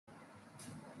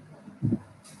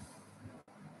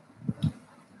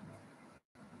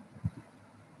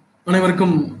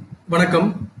அனைவருக்கும் வணக்கம்.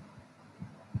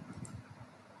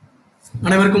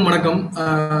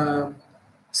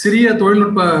 சிறிய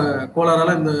தொழில்நுட்ப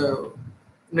கோளாறால இந்த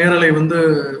நேரலை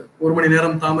ஒரு மணி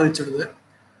நேரம் தாமதிச்சிடுது.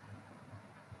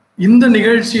 இந்த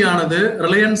நிகழ்ச்சியானது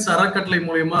ரிலையன்ஸ் அறக்கட்டளை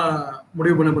மூலமா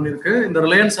முடிவு பண்ணிருக்கு. இந்த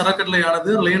ரிலையன்ஸ் அறக்கட்டளையானது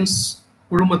ரிலையன்ஸ்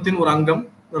குழுமத்தின் ஒரு அங்கம்.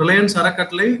 ரிலையன்ஸ்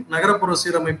அறக்கட்டளை நகரப்புற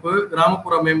சீரமைப்பு,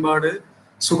 கிராமப்புற மேம்பாடு,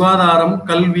 சுகாதாரம்,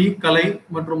 கல்வி, கலை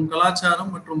மற்றும் கலாச்சாரம்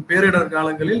மற்றும் பேரிடர்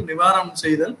காலங்களில் நிவாரணம்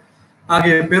செய்தல்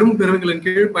ஆகிய பெரும் பிரிவுகளின்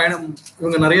கீழ் பயணம்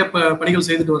இவங்க நிறைய பணிகள்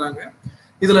செய்துட்டு வராங்க.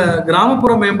 இதுல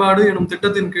கிராமப்புற மேம்பாடு எனும்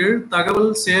திட்டத்தின் கீழ் தகவல்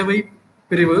சேவை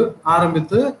பிரிவு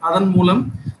ஆரம்பித்து அதன் மூலம்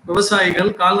விவசாயிகள்,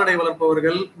 கால்நடை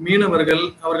வளர்ப்பவர்கள், மீனவர்கள்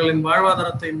அவர்களின்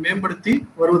வாழ்வாதாரத்தை மேம்படுத்தி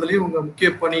வருவதிலே இவங்க முக்கிய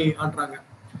பணி ஆற்றாங்க.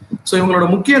 ஸோ இவங்களோட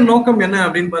முக்கிய நோக்கம் என்ன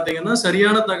அப்படின்னு பாத்தீங்கன்னா,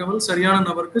 சரியான தகவல் சரியான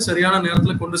நபருக்கு சரியான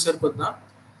நேரத்துல கொண்டு சேர்ப்பது தான்.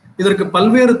 இதற்கு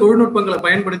பல்வேறு தொழில்நுட்பங்களை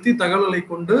பயன்படுத்தி தகவல்களை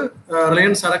கொண்டு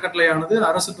ரிலையன்ஸ் அறக்கட்டளையானது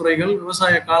அரசு துறைகள்,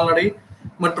 விவசாய கால்நடை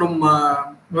மற்றும்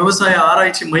விவசாய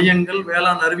ஆராய்ச்சி மையங்கள்,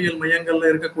 வேளாண் அறிவியல் மையங்கள்ல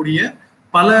இருக்கக்கூடிய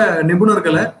பல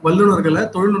நிபுணர்களை, வல்லுநர்களை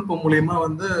தொழில்நுட்பம் மூலியமா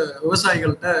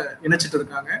விவசாயிகள்கிட்ட இணைச்சிட்டு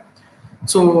இருக்காங்க.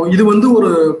 ஸோ இது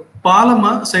ஒரு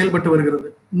பாலமா செயல்பட்டு வருகிறது.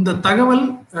 இந்த தகவல்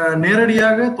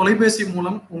நேரடியாக தொலைபேசி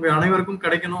மூலம் உங்க அனைவருக்கும்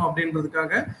கிடைக்கணும்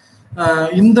அப்படின்றதுக்காக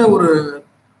இந்த ஒரு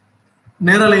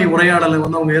நேரலை உரையாடலை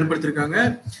அவங்க ஏற்படுத்தியிருக்காங்க.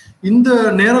 இந்த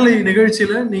நேரலை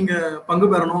நிகழ்ச்சியில நீங்க பங்கு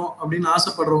பெறணும் அப்படின்னு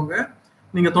ஆசைப்படுறவங்க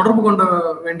நீங்க தொடர்பு கொண்ட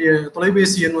வேண்டிய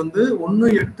தொலைபேசி எண்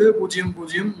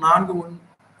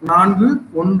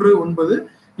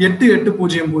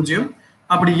 180044198800.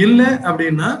 அப்படி இல்லை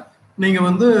அப்படின்னா நீங்க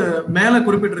மேல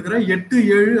குறிப்பிட்டிருக்கிற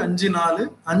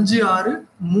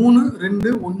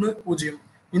 8754563210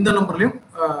 இந்த நம்பர்லயும்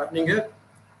நீங்க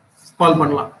கால்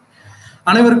பண்ணலாம்.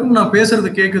 அனைவருக்கும் நான் பேசுறது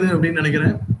கேக்குது அப்படின்னு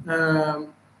நினைக்கிறேன்.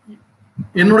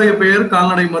 என்னுடைய பெயர்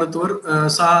கால்நடை மருத்துவர்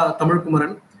சா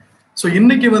தமிழ்குமரன். ஸோ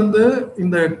இன்னைக்கு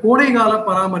இந்த கோடைகால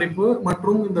பராமரிப்பு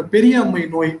மற்றும் இந்த பெரிய அம்மை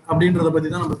நோய் அப்படின்றத பத்தி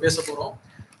தான் நம்ம பேச போறோம்.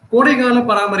 கோடைகால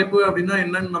பராமரிப்பு அப்படின்னா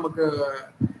என்னன்னு நமக்கு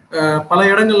பல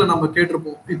இடங்கள்ல நம்ம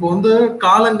கேட்டிருப்போம். இப்போ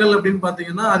காலங்கள் அப்படின்னு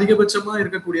பாத்தீங்கன்னா அதிகபட்சமா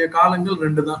இருக்கக்கூடிய காலங்கள்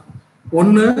 2 தான்.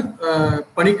 ஒண்ணு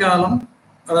பனிக்காலம்,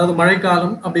 அதாவது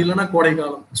மழைக்காலம், அப்படி இல்லைன்னா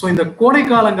கோடைக்காலம். ஸோ இந்த கோடை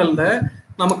காலங்கள்ல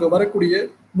நமக்கு வரக்கூடிய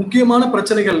முக்கியமான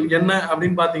பிரச்சனைகள் என்ன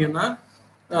அப்படின்னு பாத்தீங்கன்னா,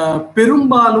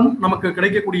 பெரும்பாலும் நமக்கு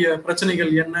கிடைக்கக்கூடிய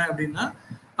பிரச்சனைகள் என்ன அப்படின்னா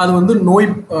அது நோய்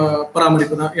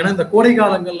பராமரிப்பு தான். ஏன்னா இந்த கோடை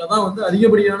காலங்கள்ல தான்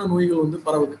அதிகப்படியான நோய்கள்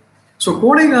பரவுது. ஸோ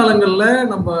கோடை காலங்கள்ல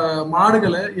நம்ம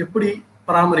மாடுகளை எப்படி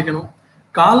பராமரிக்கணும்,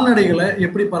 கால்நடைகளை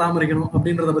எப்படி பராமரிக்கணும்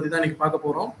அப்படின்றத பத்தி தான் இன்னைக்கு பார்க்க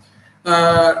போறோம்.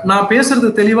 நான் பேசுறது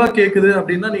தெளிவா கேக்குது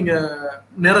அப்படின்னா நீங்க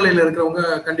நேரலையில இருக்கிறவங்க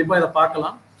கண்டிப்பா இதை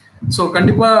பார்க்கலாம். ஸோ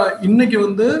கண்டிப்பா இன்னைக்கு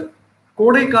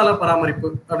கோடைக்கால பராமரிப்பு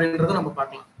அப்படின்றத நம்ம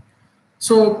பார்க்கலாம்.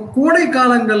 ஸோ கோடை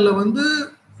காலங்கள்ல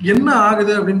என்ன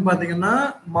ஆகுது அப்படின்னு பாத்தீங்கன்னா,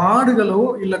 மாடுகளோ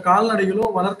இல்ல கால்நடைகளோ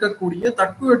வளர்க்கக்கூடிய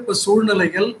தட்பவெட்ப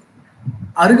சூழ்நிலைகள்,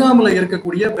 அருகாமையில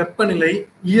இருக்கக்கூடிய வெப்பநிலை,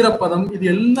 ஈரப்பதம், இது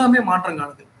எல்லாமே மாற்றம்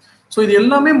காணுது. ஸோ இது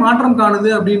எல்லாமே மாற்றம் காணுது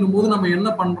அப்படின்னும் போது நம்ம என்ன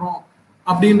பண்றோம்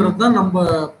அப்படின்றது தான் நம்ம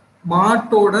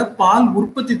மாட்டோட பால்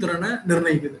உற்பத்தி திறனை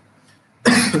நிர்ணயிக்குது.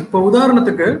 இப்போ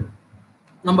உதாரணத்துக்கு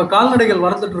நம்ம கால்நடைகள்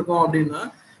வளர்த்துட்டு இருக்கோம் அப்படின்னா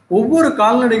ஒவ்வொரு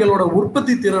கால்நடைகளோட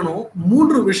உற்பத்தி திறனும்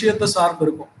 3 விஷயத்தை சார்ந்து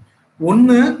இருக்கும்.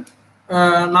 ஒண்ணு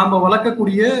நாம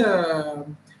வளர்க்கக்கூடிய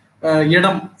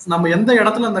இடம், நம்ம எந்த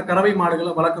இடத்துல அந்த கறவை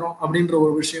மாடுகளை வளர்க்குறோம் அப்படின்ற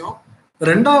ஒரு விஷயம்.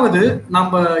 2வது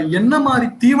நம்ம என்ன மாதிரி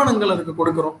தீவனங்கள் அதுக்கு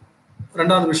கொடுக்குறோம்,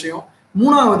 2வது விஷயம்.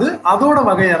 3வது அதோட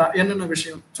வகையறா என்னென்ன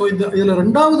விஷயம். ஸோ இதுல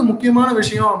 2வது முக்கியமான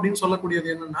விஷயம் அப்படின்னு சொல்லக்கூடியது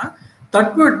என்னன்னா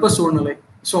தட்பவெட்ப சூழ்நிலை.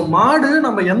 ஸோ மாடு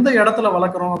நம்ம எந்த இடத்துல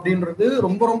வளர்க்குறோம் அப்படின்றது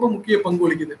ரொம்ப ரொம்ப முக்கிய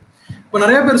பங்களிக்குது. இப்ப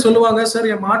நிறைய பேர் சொல்லுவாங்க, சார்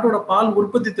என் மாட்டோட பால்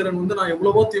உற்பத்தி திறன் நான்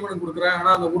எவ்வளவோ தீவனம் கொடுக்குறேன், ஆனா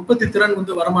அந்த உற்பத்தி திறன்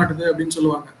வரமாட்டுது அப்படின்னு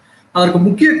சொல்லுவாங்க. அதற்கு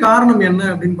முக்கிய காரணம் என்ன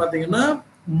அப்படின்னு பாத்தீங்கன்னா,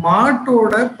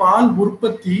 மாட்டோட பால்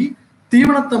உற்பத்தி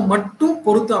தீவனத்தை மட்டும்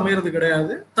பொறுத்து அமைகிறது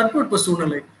கிடையாது, தட்பவெட்ப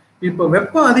சூழ்நிலை. இப்ப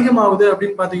வெப்பம் அதிகமாகுது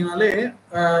அப்படின்னு பாத்தீங்கன்னாலே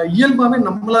இயல்பாவே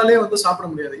நம்மளாலே சாப்பிட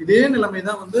முடியாது. இதே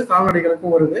நிலைமைதான்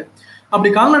கால்நடைகளுக்கும் வருது. அப்படி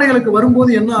கால்நடைகளுக்கு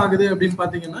வரும்போது என்ன ஆகுது அப்படின்னு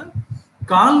பாத்தீங்கன்னா,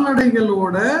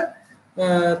 கால்நடைகளோட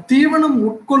தீவனம்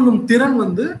உட்கொள்ளும் திறன்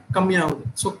கம்மியாகுது.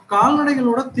 ஸோ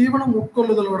கால்நடைகளோட தீவனம்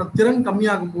உட்கொள்ளுதலோட திறன்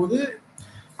கம்மியாகும் போது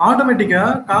ஆட்டோமேட்டிக்கா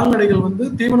கால்நடைகள்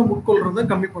தீவனம் உட்கொள்றத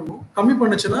கம்மி பண்ணும். கம்மி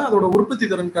பண்ணுச்சுன்னா அதோட உற்பத்தி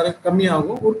திறன்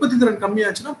கம்மியாகும். உற்பத்தி திறன்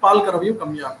கம்மியாச்சுன்னா பால் கறவையும்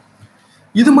கம்மியாகும்.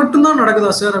 இது மட்டும்தான்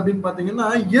நடக்குதா சார் அப்படின்னு பாத்தீங்கன்னா,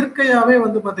 இயற்கையாவே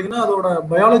பாத்தீங்கன்னா அதோட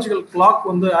பயாலஜிக்கல் கிளாக்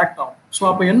ஆக்ட் ஆகும். ஸோ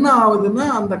அப்ப என்ன ஆகுதுன்னா,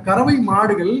 அந்த கறவை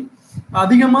மாடுகள்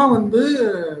அதிகமா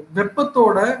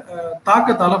வெப்பத்தோட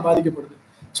தாக்கத்தால பாதிக்கப்படுது.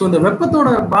 ஸோ இந்த வெப்பத்தோட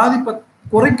பாதிப்பை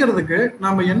குறைக்கிறதுக்கு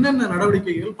நாம என்னென்ன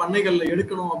நடவடிக்கைகள் பண்ணைகள்ல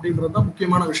எடுக்கணும் அப்படின்றது தான்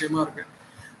முக்கியமான விஷயமா இருக்கு.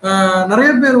 நிறைய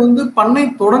பேர் பண்ணை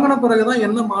தொடங்கின பிறகுதான்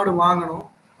என்ன மாடு வாங்கணும்,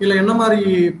 இல்ல என்ன மாதிரி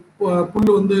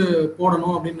புல்லு வந்து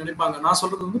போடணும் அப்படின்னு நினைப்பாங்க. நான்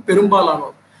சொல்றது வந்து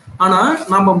பெரும்பாலானோர். ஆனா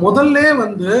நம்ம முதல்ல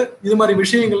வந்து இது மாதிரி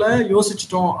விஷயங்களை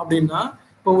யோசிச்சிட்டோம் அப்படின்னா,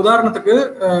 இப்போ உதாரணத்துக்கு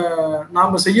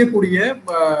நாம செய்யக்கூடிய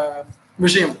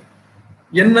விஷயம்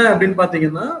என்ன அப்படின்னு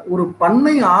பாத்தீங்கன்னா, ஒரு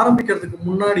பண்ணை ஆரம்பிக்கிறதுக்கு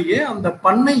முன்னாடியே அந்த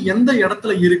பண்ணை எந்த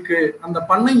இடத்துல இருக்கு, அந்த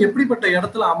பண்ணை எப்படிப்பட்ட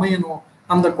இடத்துல அமையணும்,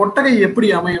 அந்த கொட்டகை எப்படி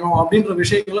அமையணும் அப்படின்ற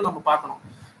விஷயங்களை நம்ம பார்க்கணும்.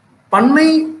 பண்ணை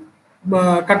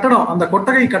கட்டடம், அந்த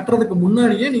கொட்டகை கட்டுறதுக்கு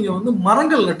முன்னாடியே நீங்க வந்து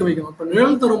மரங்கள் நட்டு வைக்கணும். இப்ப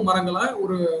நிழல் தரும் மரங்களை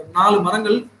ஒரு 4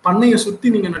 மரங்கள் பண்ணையை சுத்தி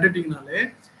நீங்க நட்டுட்டீங்கனாலே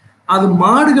அது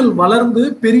மாடுகள் வளர்ந்து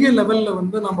பெரிய லெவல்ல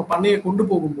வந்து நம்ம பண்ணையை கொண்டு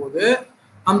போகும்போது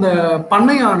அந்த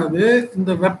பண்ணையானது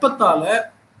இந்த வெப்பத்தால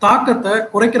தாக்கத்தை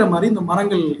குறைக்கிற மாதிரி இந்த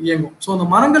மரங்கள் இயங்கும். ஸோ அந்த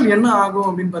மரங்கள் என்ன ஆகும்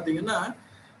அப்படின்னு பாத்தீங்கன்னா,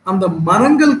 அந்த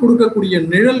மரங்கள் கொடுக்கக்கூடிய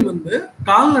நிழல் வந்து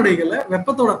கால்நடைகளை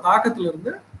வெப்பத்தோட தாக்கத்துல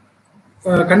இருந்து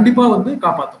கண்டிப்பா வந்து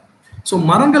காப்பாற்றும். ஸோ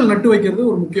மரங்கள் நட்டு வைக்கிறது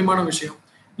ஒரு முக்கியமான விஷயம்.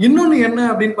 இன்னொன்னு என்ன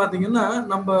அப்படின்னு பாத்தீங்கன்னா,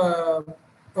 நம்ம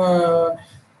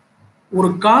ஒரு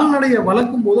கால்நடையை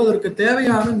வளர்க்கும் போது அதற்கு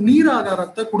தேவையான நீர்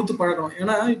ஆகாரத்தை கொடுத்து பழகணும்.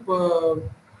 ஏன்னா இப்போ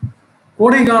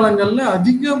கோடை காலங்கள்ல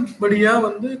அதிகப்படியா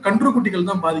வந்து கன்றுக்குட்டிகள்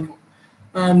தான் பாதிக்கும்.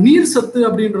 நீர் சத்து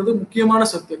அப்படின்றது முக்கியமான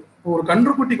சத்து. ஒரு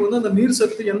கன்றுக்குட்டிக்கு வந்து அந்த நீர்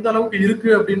சத்து எந்த அளவுக்கு இருக்கு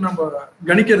அப்படின்னு நம்ம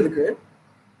கணிக்கிறதுக்கு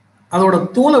அதோட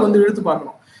தோலை வந்து இழுத்து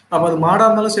பார்க்கணும். அப்ப அது மாடா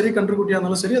இருந்தாலும் சரி, கன்றுக்குட்டியா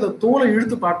இருந்தாலும் சரி, அதை தோலை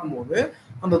இழுத்து பார்க்கும்போது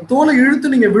அந்த தோலை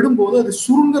இழுத்து நீங்க விடும்போது அது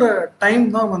சுருங்குற டைம்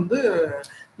தான் வந்து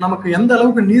நமக்கு எந்த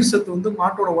அளவுக்கு நீர் சத்து வந்து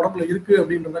மாட்டோட உடம்புல இருக்கு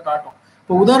அப்படின்றத காட்டும்.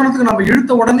 இப்போ உதாரணத்துக்கு நம்ம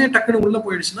இழுத்த உடனே டக்குன்னு உள்ள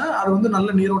போயிடுச்சுன்னா அது வந்து நல்ல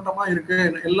நீரோட்டமா இருக்கு,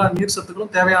 எல்லா நீர்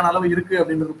சத்துக்களும் தேவையான அளவு இருக்கு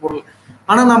அப்படின்றது பொருள்.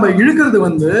 ஆனா நம்ம இழுக்கிறது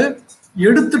வந்து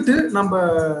எடுத்துட்டு நம்ம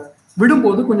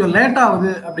விடும்போது கொஞ்சம் லேட்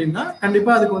ஆகுது அப்படின்னா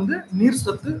கண்டிப்பா அதுக்கு வந்து நீர்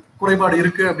சத்து குறைபாடு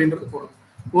இருக்கு அப்படின்றது பொருள்.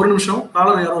 ஒரு நிமிஷம்,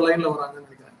 காலர் யாரோ லைன்ல வராங்கன்னு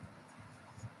நினைக்கிறேன்.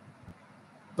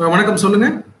 வணக்கம், சொல்லுங்க.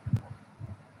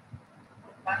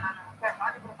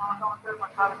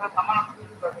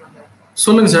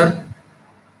 சொல்லுங்க சார்.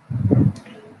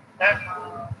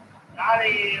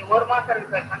 ஒரு மாசம்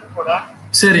இருக்கு சார் கண்ணு போட.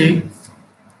 சரி.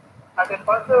 அது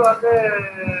பசு வந்து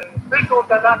ஸ்பீட்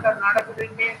விட்டதான் சார் நடக்குது,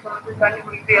 மீன் வந்து தண்ணி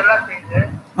குடிக்குது, எல்லாம் செய்யுது.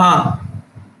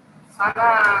 ஆனா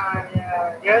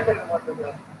எழுதுக்க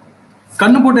மாட்டேங்குது.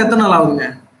 கண்ணு போட்டு எத்தனை நாள் ஆகுதுங்க?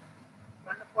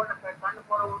 கண்ணு போட சார், கண்ணு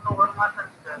போட இன்னும் ஒரு மாசம்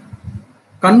இருக்கு சார்.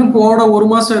 கண்ணு போட ஒரு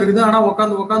மாசம் இருக்குது. ஆனா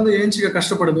உட்காந்து ஏஞ்சிக்க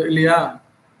கஷ்டப்படுது இல்லையா?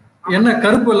 என்ன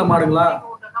கருப்பு வெள்ளை மாடுங்களா?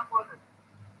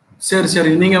 சரி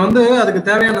சரி. நீங்க வந்து அதுக்கு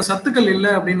தேவையான சத்துக்கள்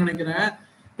இல்லை அப்படின்னு நினைக்கிறேன்.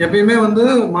 எப்பயுமே வந்து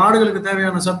மாடுகளுக்கு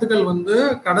தேவையான சத்துக்கள் வந்து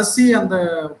கடைசி அந்த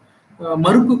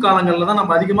மறுப்பு காலங்கள்ல தான்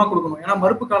நம்ம அதிகமா கொடுக்கணும். ஏன்னா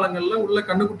மறுப்பு காலங்கள்ல உள்ள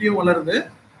கண்ணுக்குட்டியும் வளருது,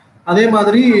 அதே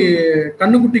மாதிரி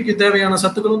கண்ணுக்குட்டிக்கு தேவையான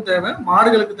சத்துக்களும் தேவை,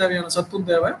 மாடுகளுக்கு தேவையான சத்தும்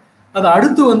தேவை. அது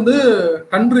அடுத்து வந்து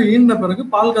கன்று ஈன பிறகு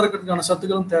பால் கறக்கிறதுக்கான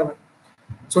சத்துக்களும் தேவை.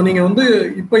 ஸோ நீங்க வந்து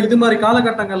இப்ப இது மாதிரி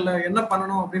காலகட்டங்கள்ல என்ன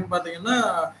பண்ணணும் அப்படின்னு பாத்தீங்கன்னா,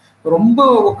 ரொம்ப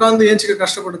உட்காந்து ஏஞ்சிக்க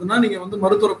கஷ்டப்படுதுன்னா நீங்க வந்து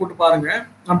மருத்துவரை கூட்டு பாருங்க.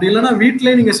 அப்படி இல்லைன்னா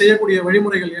வீட்டிலேயே நீங்க செய்யக்கூடிய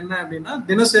வழிமுறைகள் என்ன அப்படின்னா,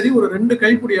 தினசரி ஒரு 2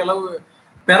 கைப்பிடி அளவு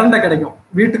பெரண்டை கிடைக்கும்.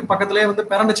 வீட்டுக்கு பக்கத்துலேயே வந்து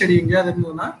பெரண்டை செடி எங்கேயாவது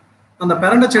இருந்ததுன்னா அந்த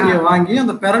பெரண்டை செடியை வாங்கி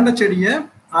அந்த பெரண்டை செடியை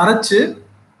அரைச்சு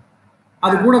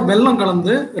அது கூட வெல்லம்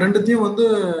கலந்து ரெண்டுத்தையும் வந்து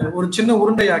ஒரு சின்ன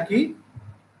உருண்டையாக்கி,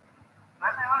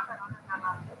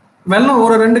 வெல்லம்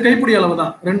ஒரு 2 கைப்பிடி அளவு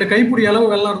தான், 2 கைப்பிடி அளவு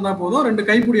வெல்லம் இருந்தா போதும், 2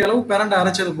 கைப்பிடி அளவு பெரண்டை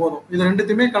அரைச்சது போதும். இது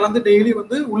ரெண்டுத்தையுமே கலந்து டெய்லி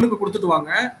வந்து உள்ளுக்கு கொடுத்துட்டு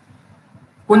வாங்க,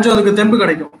 கொஞ்சம் அதுக்கு தெம்பு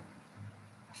கிடைக்கும்.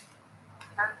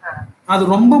 அது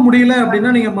ரொம்ப முடியல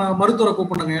அப்படின்னா நீங்க மருத்துவரை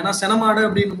கூப்பிடுங்க. ஏன்னா செனமாடு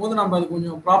அப்படின்னும் போது நம்ம அது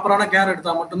கொஞ்சம் ப்ராப்பரான கேர்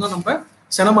எடுத்தா மட்டும்தான் நம்ம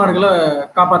செனமாடுகளை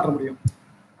காப்பாற்ற முடியும்.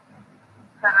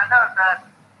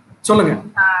 சொல்லுங்க.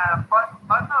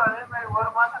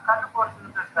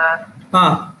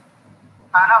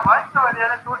 ஆனா வயசு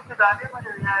வழியால துடிச்சது. அதே மாதிரி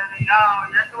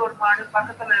எந்த ஒரு மாடு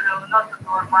பக்கத்துல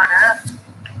ஒரு மாடு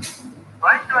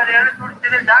வயசு வழியால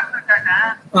துடிச்சது. டாக்டர் கேட்டேன்,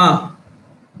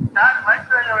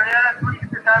 வயசு வழியால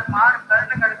துடிக்குது சார், மாடு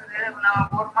கருணை கிடக்குது,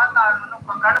 நான் ஒரு மாசம்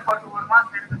ஆகணும், கடை போட்டு ஒரு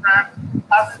மாசம் இருக்கு சார்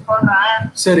அப்படின்னு சொல்றேன்.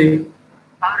 சரி.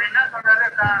 அவர் என்ன சொல்றாரு,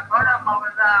 சோடா மாவு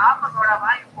ஆப்ப சோடா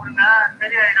வாங்கி கொடுங்க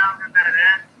சரியாயிடும் அப்படின்றாரு.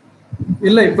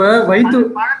 இல்ல இப்ப வயிற்று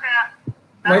பழத்தை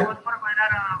ஒரு முறை கொஞ்ச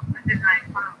நேரம்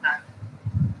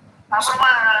அப்புறமா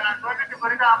நான் சொல்லிட்டு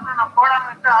போயிட்டு அப்புறம் நான் போடாம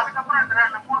விட்டு அதுக்கப்புறம்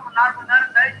 3-4 மணி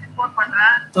நேரம் கழிச்சு போன்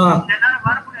பண்றேன், என்னால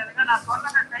வர முடியாதுங்க, நான்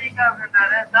சொன்னதை செய்யுங்க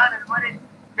அப்படின்றாரு. சார் இது மாதிரி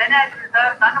தெனாயிருக்கு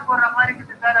சார், கண்ணு போடுற மாதிரி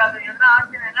இருக்குது சார், அது என்ன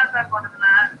ஆச்சு என்ன சார்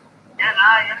பண்ணுதுன்னு. ஏன்னா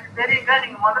எனக்கு தெரியுங்க,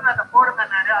 நீங்க முதல்ல அதை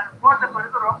போடுங்கன்னாரு. அது போட்ட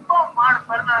பிறகு ரொம்ப மாடு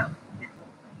பருந்தா இருந்துச்சு.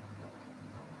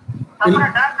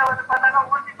 அப்புறம் டாக்டர் வந்து பார்த்தாங்க,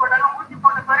 ஊசி போட்டாங்க. ஊசி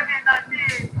போட்ட பிறகு என்னாச்சு,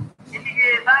 இன்னைக்கு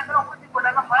சாயந்தரம் ஊசி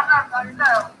போட்டாங்க, மறுநாள் காலையில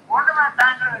ஒண்ணுமே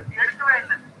சாயந்தரம் எடுக்கவே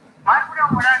இல்லை.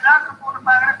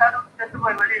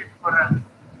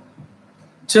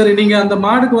 சரி, நீங்க அந்த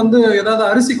மாடுக்கு வந்து ஏதாவது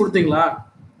அரிசி கொடுத்தீங்களா?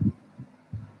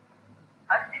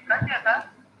 அரிசி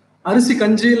அரிசி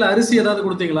கஞ்சி இல்ல அரிசி ஏதாவது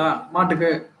கொடுத்தீங்களா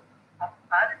மாட்டுக்கு?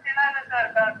 அரிசிலாம் இல்ல சார்,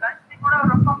 கஞ்சி கூட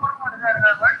ரொம்ப கொடுக்க மாட்டேன்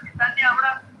சார், வடிச்சு தண்ணி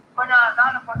அவ்வளோ கொஞ்சம்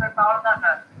தானம் போட்டு அவ்வளோதான்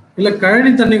சார். இல்ல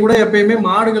கழனி தண்ணி கூட எப்பயுமே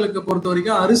மாடுகளுக்கு பொறுத்த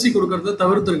வரைக்கும் அரிசி கொடுக்கறத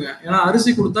தவிர்த்துருங்க. ஏன்னா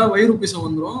அரிசி கொடுத்தா வயிறு உப்பிசம்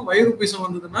வந்துடும். வயிறு உப்பிசம்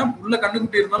வந்ததுன்னா உள்ள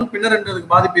கண்ணுக்குட்டி இருந்தாலும் பின்ன ரெண்டு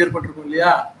அதுக்கு பாதிப்பு ஏற்பட்டிருக்கும்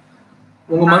இல்லையா?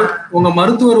 உங்க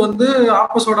மருத்துவர் வந்து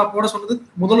ஆப்பசோடா போட சொன்னது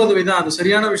முதலுதவி தான், அது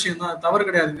சரியான விஷயம் தான், தவறு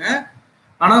கிடையாதுங்க.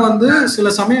 ஆனா வந்து சில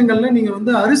சமயங்கள்ல நீங்க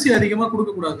வந்து அரிசி அதிகமா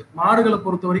கொடுக்க கூடாது. மாடுகளை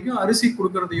பொறுத்த வரைக்கும் அரிசி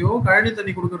கொடுக்கறதையோ கழனி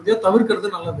தண்ணி கொடுக்கறதையோ தவிர்க்கிறது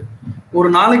நல்லது. ஒரு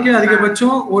நாளைக்கே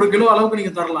அதிகபட்சம் 1 கிலோ அளவுக்கு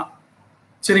நீங்க தரலாம்.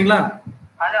 சரிங்களா?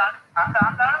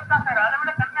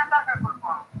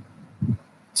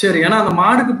 சரி, ஏன்னா அந்த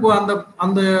மாடுக்கு இப்போ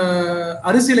அந்த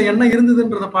அரிசியில என்ன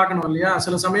இருந்ததுன்றத பார்க்கணும் இல்லையா?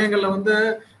 சில சமயங்கள்ல வந்து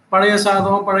பழைய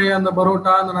சாதம், பழைய அந்த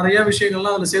பரோட்டா, அந்த நிறைய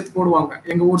விஷயங்கள்லாம் அதுல சேர்த்து போடுவாங்க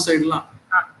எங்க ஊர் சைடுலாம்.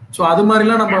 சோ அது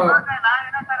மாதிரிலாம் நம்ம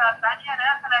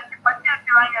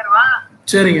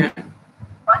சரிங்க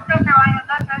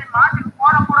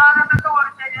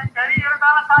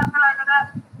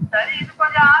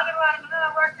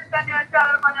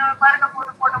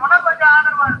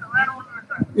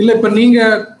இல்ல, இப்ப நீங்க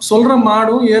சொல்ற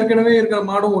மாடும் ஏற்கனவே இருக்கிற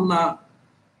மாடும் ஒண்ணா?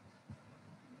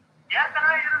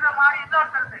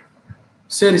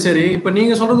 சரி சரி, இப்ப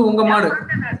நீங்க சொல்றது உங்க மாடு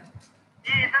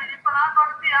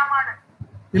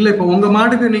இல்ல. இப்ப உங்க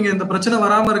மாடுக்கு நீங்க இந்த பிரச்சனை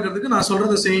வராம இருக்கிறதுக்கு நான்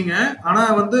சொல்றதை செய்யுங்க. ஆனா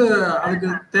வந்து அதுக்கு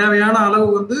தேவையான அளவு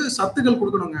வந்து சத்துக்கள்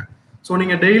கொடுக்கணுங்க. சோ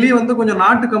நீங்க டெய்லி வந்து கொஞ்சம்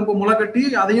நாட்டு கம்பு முளை கட்டி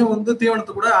அதையும் வந்து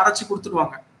தீவனத்தை கூட அரைச்சி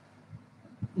கொடுத்துருவாங்க.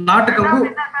 நாட்டு கம்பு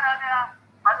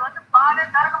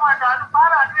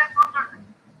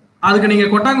அதுக்கு நீங்க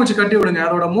கொட்டாங்குச்சி கட்டி விடுங்க.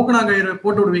 அதோட மூக்கணாங்கயிறு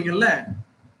போட்டு விடுவீங்கல்ல,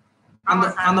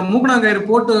 அந்த மூக்கணாங்கயிறு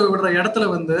போட்டு விடுற இடத்துல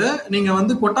வந்து நீங்க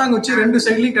வந்து கொட்டாங்குச்சி 2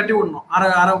 சைட்லயும் கட்டி விடணும்.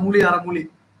 அரை மூலி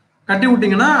கட்டி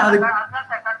விட்டீங்கன்னா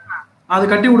அது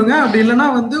கட்டி விடுங்க. அப்படி இல்லைன்னா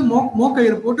வந்து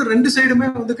மோக்கயிறு போட்டு 2 சைடுமே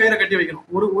வந்து கயிறை கட்டி வைக்கணும்.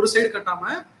 ஒரு சைடு கட்டாம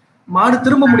மாடு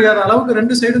திரும்ப முடியாத அளவுக்கு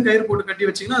 2 சைடும் கயிறு போட்டு கட்டி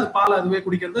வச்சீங்கன்னா அது பால் அதுவே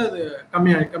குடிக்கிறது அது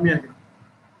கம்மியாகிடும்.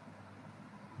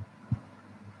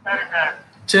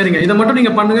 சரிங்க, இதை மட்டும்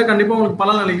நீங்க பண்ணுங்க, கண்டிப்பா உங்களுக்கு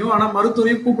பலன் அளிக்கும். ஆனா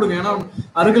மருத்துவரையும் கூப்பிடுங்க, ஏன்னா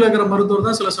அருகில் இருக்கிற மருத்துவர்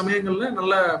தான் சில சமயங்கள்ல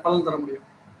நல்ல பலன் தர முடியும்.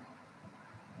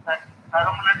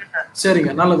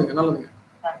 சரிங்க, நல்லதுங்க.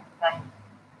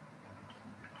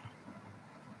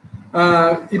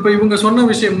 இப்ப இவங்க சொன்ன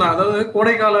விஷயம் தான், அதாவது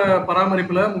கோடைக்கால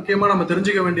பராமரிப்புல முக்கியமா நம்ம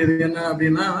தெரிஞ்சுக்க வேண்டியது என்ன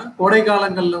அப்படின்னா, கோடை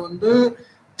காலங்கள்ல வந்து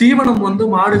தீவனம் வந்து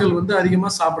மாடுகள் வந்து அதிகமா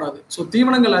சாப்பிடாது. ஸோ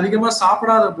தீவனங்கள் அதிகமா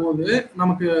சாப்பிடாத போது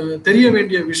நமக்கு தெரிய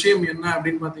வேண்டிய விஷயம் என்ன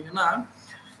அப்படின்னு பாத்தீங்கன்னா,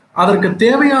 அதற்கு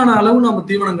தேவையான அளவு நம்ம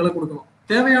தீவனங்களை கொடுக்கணும்.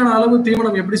 தேவையான அளவு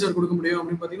தீவனம் எப்படி சார் கொடுக்க முடியும்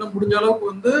அப்படின்னு பாத்தீங்கன்னா, முடிஞ்ச அளவுக்கு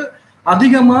வந்து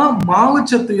அதிகமா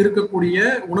மாவுச்சத்து இருக்கக்கூடிய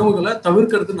உணவுகளை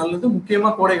தவிர்க்கிறது நல்லது,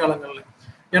 முக்கியமா கோடை காலங்கள்ல.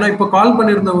 ஏன்னா இப்ப கால்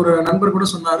பண்ணியிருந்த ஒரு நண்பர் கூட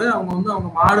சொன்னாரு, அவங்க வந்து அவங்க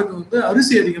மாடுக்கு வந்து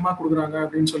அரிசி அதிகமா கொடுக்குறாங்க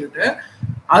அப்படின்னு சொல்லிட்டு.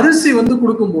 அரிசி வந்து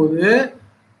கொடுக்கும்போது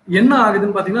என்ன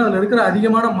ஆகுதுன்னு பாத்தீங்கன்னா, அதுல இருக்கிற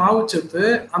அதிகமான மாவுச்சத்து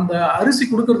அந்த அரிசி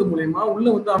கொடுக்கறது மூலியமா உள்ள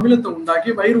வந்து அமிலத்தை உண்டாக்கி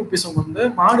வயிறு உப்பிசம் வந்து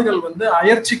மாடுகள் வந்து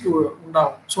அயற்சிக்கு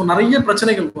உண்டாகும். ஸோ நிறைய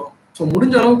பிரச்சனைகள் வரும். ஸோ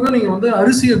முடிஞ்ச அளவுக்கு நீங்க வந்து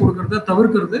அரிசியை கொடுக்கறத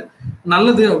தவிர்க்கிறது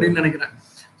நல்லது அப்படின்னு நினைக்கிறேன்.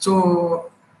 ஸோ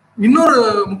இன்னொரு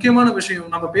முக்கியமான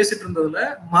விஷயம் நம்ம பேசிட்டு இருந்ததுல,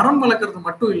 மரம் வளர்க்கறது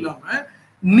மட்டும் இல்லாம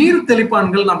நீர்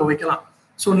தெளிப்பான்கள் நம்ம வைக்கலாம்.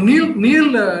 ஸோ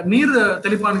நீர்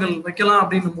தெளிப்பான்கள் வைக்கலாம்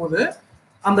அப்படின்னும் போது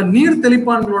அந்த நீர்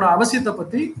தெளிப்பான்களோட அவசியத்தை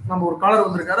பத்தி நம்ம ஒரு காலர்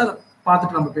வந்திருக்காரு, அதை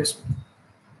பார்த்துட்டு நம்ம பேசுவோம்.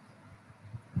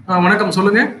 வணக்கம்,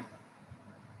 சொல்லுங்க.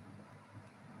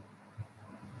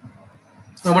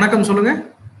 வணக்கம், சொல்லுங்க.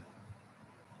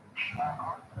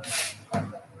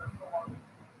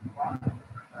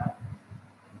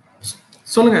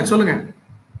 சொல்லுங்க.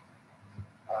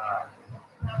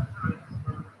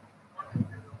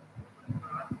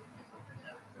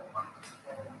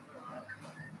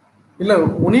 இல்ல,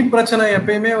 உனி பிரச்சனை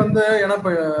எப்பயுமே வந்து, ஏன்னா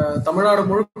இப்ப தமிழ்நாடு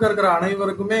முழுக்க இருக்கிற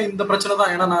அனைவருக்குமே இந்த பிரச்சனை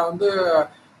தான். ஏன்னா நான் வந்து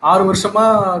 6 வருஷமா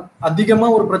அதிகமா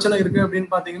ஒரு பிரச்சனை இருக்கு அப்படின்னு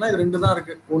பாத்தீங்கன்னா இது 2 தான்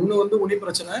இருக்கு. ஒண்ணு வந்து உனி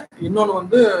பிரச்சனை, இன்னொன்னு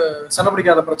வந்து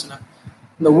செனப்பிடிக்காத பிரச்சனை.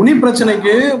 இந்த உனி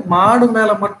பிரச்சனைக்கு மாடு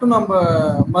மேல மட்டும் நம்ம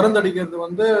மருந்து அடிக்கிறது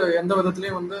வந்து எந்த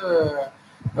விதத்திலயும் வந்து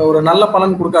ஒரு நல்ல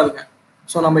பலன் கொடுக்காதுங்க.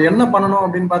 ஸோ நம்ம என்ன பண்ணணும்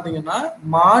அப்படின்னு பாத்தீங்கன்னா,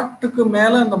 மாட்டுக்கு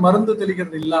மேல அந்த மருந்து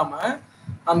தெளிக்கிறது இல்லாம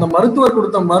அந்த மருத்துவர்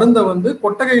கொடுத்த மருந்தை வந்து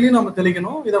கொட்டகையிலையும் நம்ம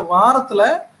தெளிக்கணும். இதை வாரத்துல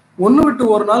 1 விட்டு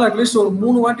 1 நாள் அட்லீஸ்ட் ஒரு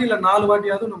 3 வாட்டி இல்ல 4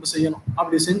 வாட்டியாவது நம்ம செய்யணும்.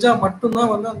 அப்படி செஞ்சா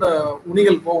மட்டும்தான் வந்து அந்த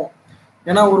உண்ணிகள் போகும்.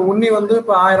 ஏன்னா ஒரு உண்ணி வந்து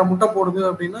இப்ப 1000 முட்டை போடுது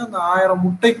அப்படின்னா அந்த 1000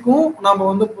 முட்டைக்கும் நாம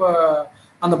வந்து இப்ப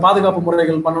அந்த பாதுகாப்பு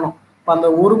முறைகள் பண்ணணும். இப்ப அந்த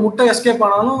ஒரு முட்டை எஸ்கேப்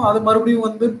ஆனாலும் அது மறுபடியும்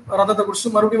வந்து ரத்தத்தை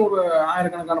குடிச்சு மறுபடியும் ஒரு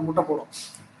 1000கணக்கான முட்டை போடும்.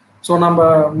 ஸோ நம்ம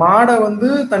மாடை வந்து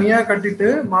தனியா கட்டிட்டு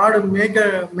மாடு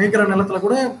மேய்க்கிற நிலத்துல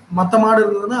கூட மற்ற மாடு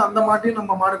இருந்ததுன்னா அந்த மாட்டையும்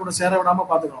நம்ம மாடு கூட சேர விடாம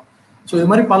பாத்துக்கணும். ஸோ இது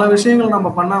மாதிரி பல விஷயங்கள் நம்ம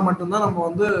பண்ணா மட்டும்தான் நம்ம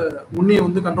வந்து உண்ணியை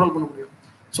வந்து கண்ட்ரோல் பண்ண முடியும்.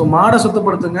 ஸோ மாடை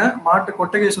சுத்தப்படுத்துங்க, மாட்டு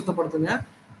கொட்டகையை சுத்தப்படுத்துங்க.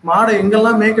 மாடை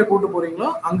எங்கெல்லாம் மேய்க்க கூட்டு போறீங்களோ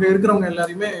அங்க இருக்கிறவங்க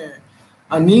எல்லாரையுமே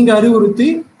நீங்க அறிவுறுத்தி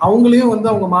அவங்களையும் வந்து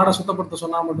அவங்க மாடை சுத்தப்படுத்த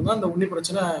சொன்னா மட்டும்தான் இந்த உண்ணி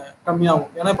பிரச்சனை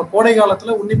கம்மியாகும். ஏன்னா இப்ப கோடை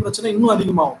காலத்துல உண்ணி பிரச்சனை இன்னும்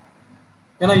அதிகமாகும்.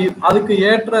 ஏன்னா அதுக்கு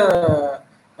ஏற்ற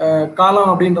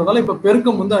காலம் அப்படின்றதால இப்ப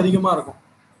பெருக்கம் வந்து அதிகமா இருக்கும்.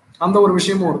 அந்த ஒரு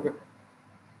விஷயமும் இருக்கு.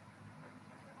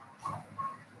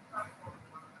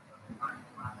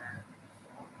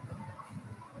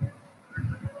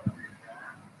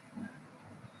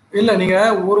 இல்ல நீங்க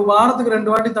ஒரு வாரத்துக்கு 2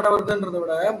 வாட்டி தடவுறதுன்றத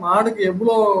விட மாடுக்கு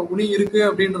எவ்வளவு உனி இருக்கு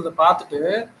அப்படின்றத பார்த்துட்டு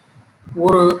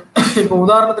ஒரு இப்ப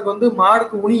உதாரணத்துக்கு வந்து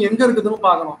மாடுக்கு உனி எங்க இருக்குதுன்னு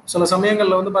பார்க்கணும். சில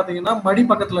சமயங்கள்ல வந்து பாத்தீங்கன்னா மடி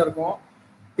பக்கத்துல இருக்கும்,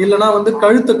 இல்லைன்னா வந்து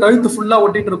கழுத்து ஃபுல்லா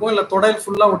ஒட்டிட்டு இருக்கும், இல்ல தொடையில்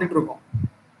ஃபுல்லா ஒட்டிட்டு இருக்கும்.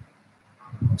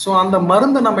 ஸோ அந்த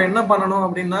மருந்தை நம்ம என்ன பண்ணணும்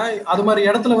அப்படின்னா, அது மாதிரி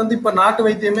இடத்துல வந்து இப்ப நாட்டு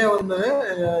வைத்தியமே வந்து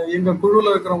எங்க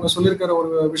குழுல இருக்கிறவங்க சொல்லியிருக்கிற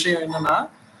ஒரு விஷயம் என்னன்னா,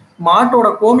 மாட்டோட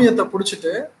கோமியத்தை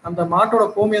பிடிச்சிட்டு அந்த மாட்டோட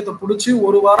கோமியத்தை பிடிச்சி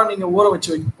ஒரு வாரம் நீங்க ஊற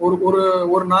வச்சு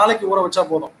ஒரு நாளைக்கு ஊற வச்சா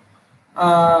போதும்.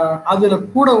 அதுல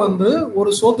கூட வந்து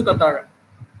ஒரு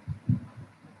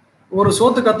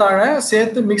சோத்து கத்தாழை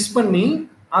சேர்த்து மிக்ஸ் பண்ணி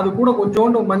அது கூட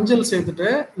கொஞ்சோண்டு மஞ்சள் சேர்த்துட்டு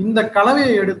இந்த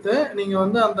கலவையை எடுத்து நீங்க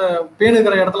வந்து அந்த பேன்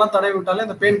இருக்கிற இடத்தெல்லாம் தடவி விட்டாலே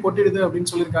அந்த பேன் கொட்டிடுது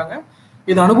அப்படின்னு சொல்லியிருக்காங்க.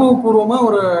 இது அனுபவபூர்வமா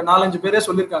ஒரு 4-5 பேரே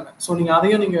சொல்லியிருக்காங்க. ஸோ நீங்க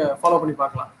அதையும் நீங்க ஃபாலோ பண்ணி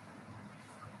பார்க்கலாம்.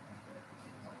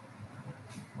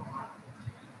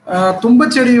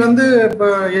 தும்பச்செடி வந்து இப்ப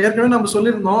ஏற்கனவே நம்ம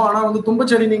சொல்லியிருந்தோம். ஆனா வந்து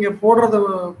தும்பச்செடி நீங்க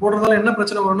போடுறதால என்ன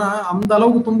பிரச்சனை வரும்னா, அந்த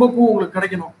அளவுக்கு தும்பப்பூ உங்களுக்கு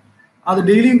கிடைக்கணும். அது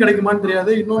டெய்லியும் கிடைக்குமான்னு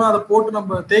தெரியாது. இன்னொன்னு அதை போட்டு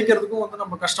நம்ம தேய்க்கிறதுக்கும் வந்து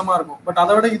நம்ம கஷ்டமா இருக்கும். பட்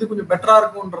அதை விட இது கொஞ்சம் பெட்டரா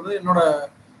இருக்கும்ன்றது என்னோட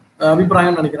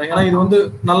அபிப்பிராயம் நினைக்கிறேன். ஏன்னா இது வந்து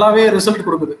நல்லாவே ரிசல்ட்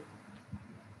கொடுக்குது.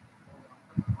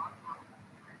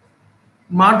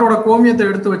 மாட்டோட கோமியத்தை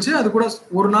எடுத்து வச்சு அது கூட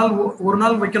ஒரு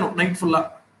நாள் வைக்கணும் நைட் ஃபுல்லா.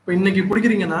 இப்ப இன்னைக்கு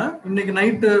பிடிக்கிறீங்கன்னா இன்னைக்கு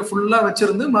நைட்டு ஃபுல்லா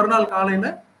வச்சிருந்து மறுநாள்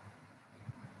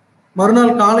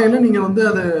காலையில நீங்க வந்து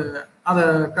அதை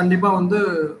கண்டிப்பா வந்து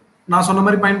நான் சொன்ன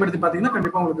மாதிரி பயன்படுத்தி பாத்தீங்கன்னா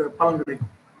கண்டிப்பா உங்களுக்கு பலன் கிடைக்கும்.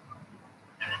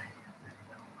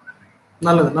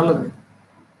 நல்லது.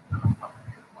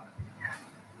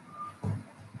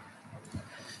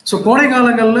 ஸோ கோடை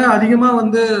காலங்கள்ல அதிகமா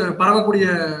வந்து பரவக்கூடிய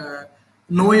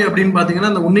நோய் அப்படின்னு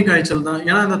பாத்தீங்கன்னா இந்த உண்ணி காய்ச்சல் தான்.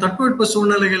 ஏன்னா இந்த தட்பவெட்ப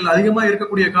சூழ்நிலைகள் அதிகமா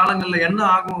இருக்கக்கூடிய காலங்கள்ல என்ன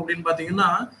ஆகும் அப்படின்னு பாத்தீங்கன்னா,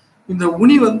 இந்த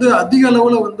உனி வந்து அதிக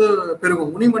அளவுல வந்து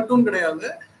பெருகும். உனி மட்டும் கிடையாது,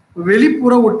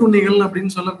 வெளிப்புற ஒட்டுண்ணிகள்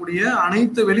அப்படின்னு சொல்லக்கூடிய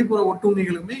அனைத்து வெளிப்புற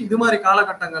ஒட்டுண்ணிகளுமே இது மாதிரி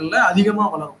காலகட்டங்கள்ல அதிகமா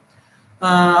வளரும்.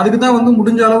 அதுக்குதான் வந்து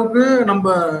முடிஞ்ச அளவுக்கு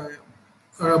நம்ம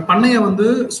பண்ணைய வந்து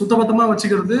சுத்தபத்தமா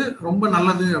வச்சுக்கிறது ரொம்ப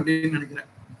நல்லது அப்படின்னு நினைக்கிறேன்.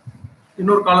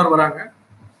 இன்னொரு காலர் வராங்க.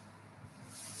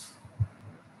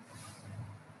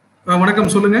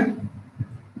 வணக்கம், சொல்லுங்க.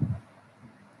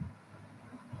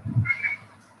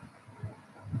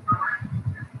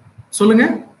 சொல்லுங்க.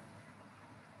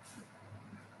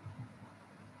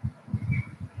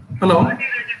 ஹலோ.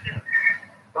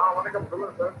 வணக்கம்,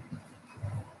 சொல்லுங்க சார்.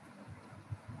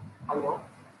 ஹலோ.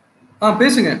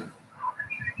 பேசுங்க.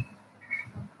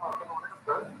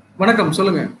 வணக்கம்,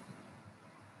 சொல்லுங்க.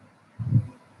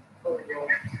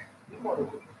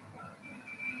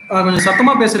 கொஞ்சம்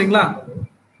சத்தமா பேசுறீங்களா?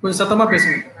 கொஞ்சம் சத்தமா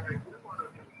பேசுங்க.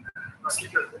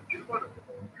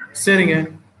 சரிங்க.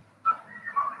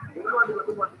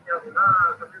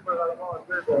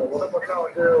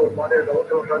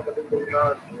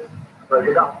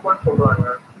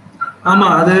 ஆமா,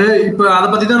 அது இப்ப அதை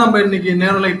பத்தி தான் நம்ம இன்னைக்கு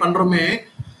நேரலை பண்றோமே.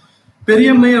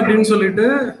 பெரியம்மை அப்படின்னு சொல்லிட்டு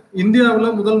இந்தியாவுல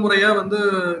முதல் முறையா வந்து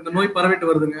இந்த நோய் பரவிட்டு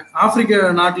வருதுங்க. ஆப்பிரிக்க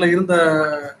நாட்டுல இருந்த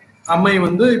அம்மை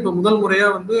வந்து இப்ப முதல் முறையா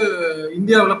வந்து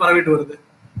இந்தியாவுல பரவிட்டு வருது.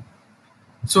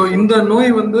 ஸோ இந்த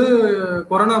நோய் வந்து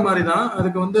கொரோனா மாதிரி தான்.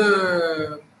 அதுக்கு வந்து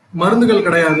மருந்துகள்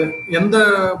கிடையாது. எந்த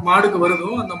மாடுக்கு வருதோ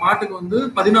அந்த மாட்டுக்கு வந்து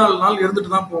 14 நாள்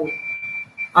இருந்துட்டு தான் போகும்.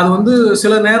 அது வந்து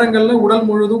சில நேரங்கள்ல உடல்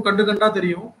முழுதும் கண்டா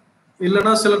தெரியும்.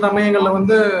 இல்லைன்னா சில சமயங்கள்ல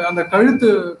வந்து அந்த கழுத்து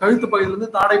பகுதியிலிருந்து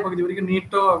தாடை பகுதி வரைக்கும்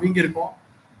நீட்டோ வீங்கி இருக்கும்.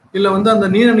 இல்ல வந்து அந்த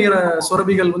நீர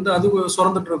சுரபிகள் வந்து அது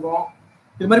சுரந்துட்டு இருக்கும்.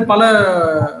 இது மாதிரி பல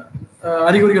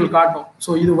அறிகுறிகள் காட்டும்.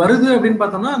 ஸோ இது வருது அப்படின்னு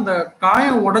பார்த்தோம்னா அந்த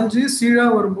காயம் உடஞ்சி சீழா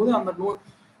வரும்போது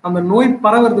அந்த நோய்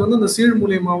பரவுறது வந்து அந்த சீழ்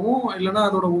மூலியமாகவும் இல்லைன்னா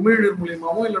அதோட உமிழ்நீர்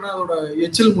மூலியமாகவும் இல்லைன்னா அதோட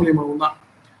எச்சில் மூலியமாகவும் தான்.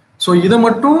 ஸோ இதை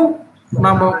மட்டும்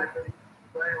நாம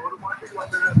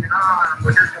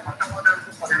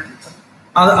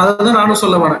அதான் நானும்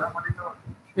சொல்ல வரேன்.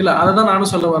 அதைதான்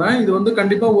நானும் சொல்ல வரேன். இது வந்து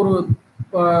கண்டிப்பா ஒரு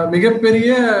மிகப்பெரிய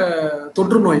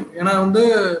தொற்று நோய். ஏன்னா வந்து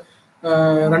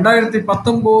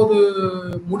 2019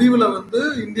 முடிவுல வந்து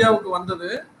இந்தியாவுக்கு வந்தது.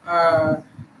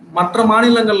 மற்ற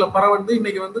மாநிலங்கள்ல பரவது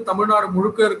இன்னைக்கு வந்து தமிழ்நாடு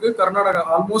முழுக்க இருக்கு, கர்நாடகா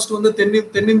ஆல்மோஸ்ட் வந்து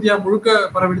தென்னிந்தியா முழுக்க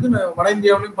பரவிடுது, வட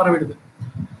இந்தியாவிலையும் பரவிடுது.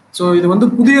 ஸோ இது வந்து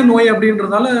புதிய நோய்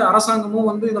அப்படின்றதால அரசாங்கமும்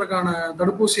வந்து இதற்கான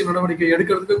தடுப்பூசி நடவடிக்கை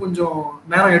எடுக்கிறதுக்கு கொஞ்சம்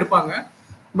நேரம் எடுப்பாங்க.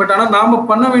 பட் ஆனா நாம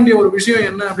பண்ண வேண்டிய ஒரு விஷயம்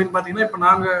என்ன அப்படின்னு பாத்தீங்கன்னா, இப்ப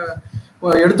நாங்க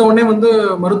எடுத்த உடனே வந்து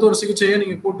மருத்துவர் சிகிச்சையை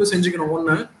நீங்க கூப்பிட்டு செஞ்சுக்கணும்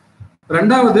ஒண்ணு.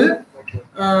 ரெண்டாவது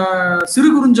சிறு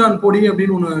குறிஞ்சான் பொடி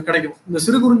அப்படின்னு ஒண்ணு கிடைக்கும். இந்த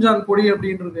சிறு குறிஞ்சான் பொடி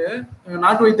அப்படின்றது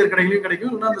நாட்டு வைத்தியர் கடைகளையும்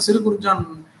கிடைக்கும். இல்லைன்னா அந்த சிறு குறிஞ்சான்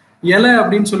இலை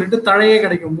அப்படின்னு சொல்லிட்டு தழையே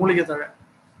கிடைக்கும், மூலிகை தழை.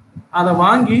 அதை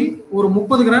வாங்கி ஒரு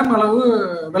 30 கிராம் அளவு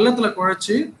வெள்ளத்துல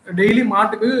குழைச்சி டெய்லி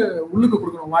மாட்டுக்கு உள்ளுக்கு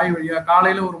கொடுக்கணும், வாய் வழியா.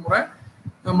 காலையில ஒரு முறை,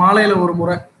 மாலையில ஒரு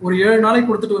முறை, ஒரு 7 நாளைக்கு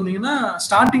கொடுத்துட்டு வந்தீங்கன்னா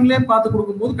ஸ்டார்டிங்லேயே பார்த்து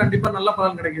கொடுக்கும்போது கண்டிப்பா நல்ல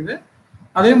பலன் கிடைக்குது.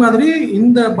 அதே மாதிரி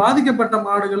இந்த பாதிக்கப்பட்ட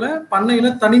மாடுகளை பண்ணையில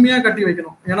தனிமையா கட்டி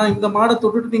வைக்கணும். ஏன்னா இந்த மாடை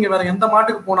தொட்டுட்டு நீங்க வேற எந்த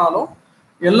மாட்டுக்கு போனாலும்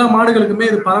எல்லா மாடுகளுக்குமே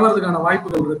இது பரவறதுக்கான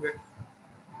வாய்ப்புகள் இருக்கு.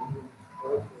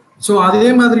 ஸோ அதே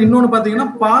மாதிரி இன்னொன்று பார்த்தீங்கன்னா,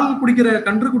 பால் குடிக்கிற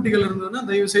கன்றுக்குட்டிகள் இருந்ததுன்னா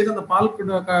தயவு செய்து அந்த பால்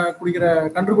குடிக்கிற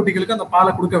கன்றுக்குட்டிகளுக்கு அந்த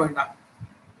பாலை கொடுக்க வேண்டாம்.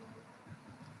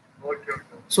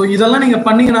 ஸோ இதெல்லாம் நீங்க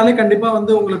பண்ணீங்கனாலே கண்டிப்பா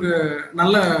வந்து உங்களுக்கு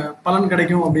நல்ல பலன்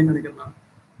கிடைக்கும் அப்படின்னு நினைக்கிறேன்.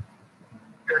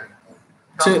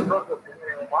 சரி,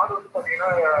 மாடு வந்து பாத்தீங்கன்னா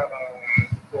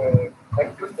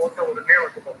கன்று போட்ட உடனே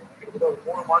வந்து பாத்தீங்கன்னா ஒரு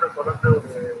 3 மாடு தொடர்ந்து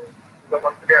ஒரு இந்த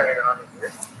மந்த்லி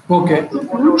ஆனது. ஓகே,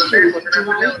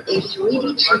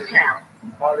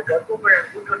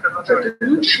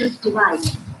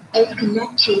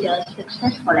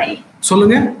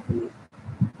 சொல்லுங்க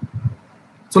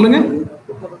சொல்லுங்க.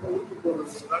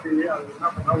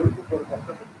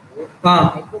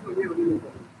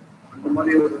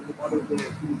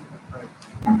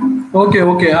 ஓகே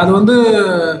ஓகே, அது வந்து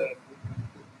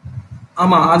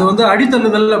ஆமா, அது வந்து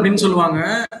அடித்தள்ளுதல் அப்படின்னு சொல்லுவாங்க.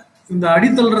 இந்த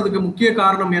அடித்தள்ளுறதுக்கு முக்கிய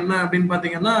காரணம் என்ன அப்படின்னு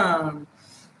பாத்தீங்கன்னா,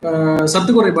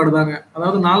 சத்து குறைபாடு தாங்க.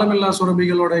 அதாவது நாளமில்லா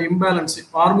சுரபிகளோட இம்பேலன்ஸ்,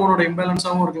 ஹார்மோனோட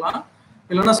இம்பேலன்ஸாகவும் இருக்கலாம்,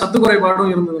 இல்லைன்னா சத்து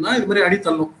குறைபாடும் இருந்ததுன்னா இது மாதிரி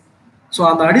அடித்தள்ளும். ஸோ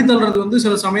அந்த அடித்தள்ளுறது வந்து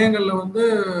சில சமயங்கள்ல வந்து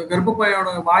கர்ப்பப்பையோட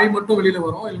வாய் மட்டும் வெளியில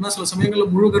வரும், இல்லைன்னா சில சமயங்கள்ல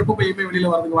முழு கர்ப்பப்பையுமே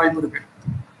வெளியில வர்றதுக்கு வாய்ப்பு இருக்கு.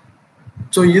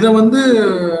 ஸோ இதை வந்து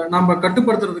நம்ம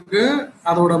கட்டுப்படுத்துறதுக்கு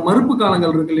அதோட மறுப்பு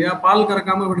காலங்கள் இருக்கு இல்லையா, பால்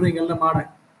கறக்காம விடுறீங்கல்ல மாடை,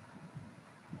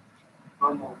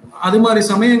 அது மாதிரி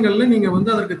சமயங்கள்ல நீங்க வந்து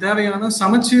அதற்கு தேவையான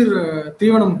சமச்சீர்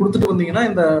தீவனம் கொடுத்துட்டு வந்தீங்கன்னா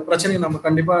இந்த பிரச்சனையை நம்ம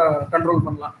கண்டிப்பா கண்ட்ரோல்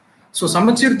பண்ணலாம். ஸோ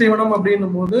சமச்சீர் தீவனம்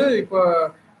அப்படின்னும் போது இப்போ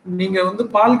நீங்க வந்து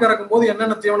பால் கறக்கும் போது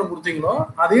என்னென்ன தீவனம் கொடுத்தீங்களோ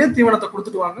அதே தீவனத்தை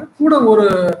கொடுத்துட்டு வாங்க. கூட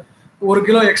ஒரு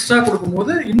கிலோ எக்ஸ்ட்ரா கொடுக்கும்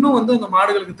போது இன்னும் வந்து அந்த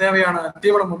மாடுகளுக்கு தேவையான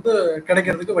தீவனம் வந்து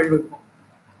கிடைக்கிறதுக்கு வழிவகுக்கும்.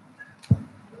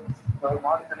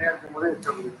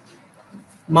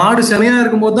 மாடு சினையா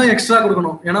இருக்கும்போது தான் எக்ஸ்ட்ரா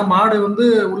கொடுக்கணும். ஏன்னா மாடு வந்து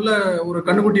உள்ள ஒரு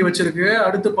கண்ணுக்குட்டி வச்சிருக்கு,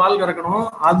 அடுத்து பால் கறக்கணும்,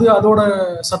 அது அதோட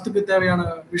சத்துக்கு தேவையான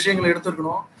விஷயங்களை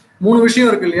எடுத்துக்கணும். 3 விஷயம்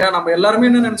இருக்கு இல்லையா. நம்ம எல்லாருமே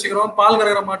என்ன நினைச்சுக்கிறோம், பால்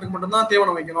கறக்கிற மாட்டுக்கு மட்டும்தான்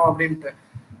தீவனம் வைக்கணும் அப்படின்ட்டு.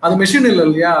 அது மெஷின் இல்லை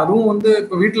இல்லையா. அதுவும் வந்து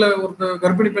இப்போ வீட்டுல ஒரு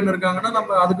கர்ப்பிணி பெண் இருக்காங்கன்னா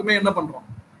நம்ம அதுக்குமே என்ன பண்றோம்,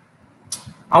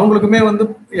 அவங்களுக்குமே வந்து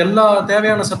எல்லா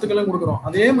தேவையான சத்துக்களையும் கொடுக்குறோம்.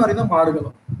 அதே மாதிரிதான்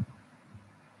மாடுகளும்.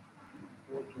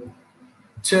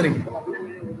 சரிங்க.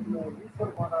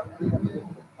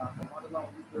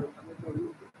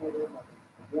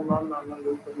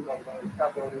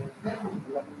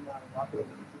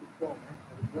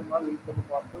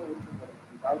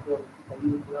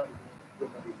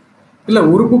 இல்ல,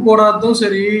 உறுப்பு போடாததும்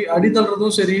சரி,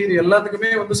 அடித்தள்றதும் சரி, இது எல்லாத்துக்குமே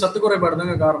வந்து சத்து குறைபாடு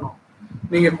தாங்க காரணம்.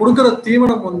 நீங்க கொடுக்குற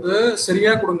தீவனம் வந்து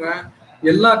சரியா கொடுங்க.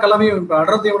 எல்லா கலவையும், இப்ப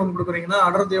அடர் தீவனம் கொடுக்குறீங்கன்னா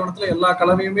அடர் தீவனத்துல எல்லா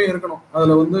கலவையுமே இருக்கணும்.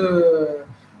 அதுல வந்து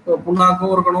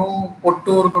புண்ணாக்கும் இருக்கணும்,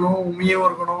 பொட்டும் இருக்கணும், உமியும்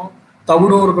இருக்கணும்,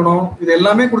 தவிடும் இருக்கணும். இது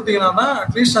எல்லாமே கொடுத்தீங்கன்னா தான்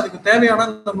அட்லீஸ்ட் அதுக்கு தேவையான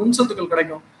இந்த நுண்சத்துக்கள்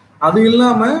கிடைக்கும். அது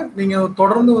இல்லாம நீங்க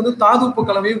தொடர்ந்து வந்து தாதுப்பு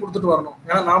கலவையும் கொடுத்துட்டு வரணும்.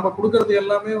 ஏன்னா நாம கொடுக்கறது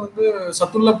எல்லாமே வந்து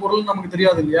சத்துள்ள பொருள் நமக்கு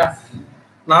தெரியாது இல்லையா.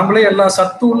 நாமளே எல்லா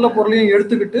சத்து உள்ள பொருளையும்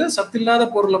எடுத்துக்கிட்டு சத்து இல்லாத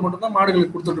பொருளை மட்டும்தான்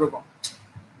மாடுகளுக்கு கொடுத்துட்டு இருக்கோம்.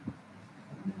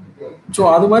 ஸோ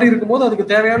அது மாதிரி இருக்கும்போது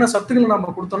அதுக்கு தேவையான சத்துக்களை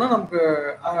நம்ம கொடுத்தோம்னா நமக்கு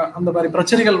அந்த மாதிரி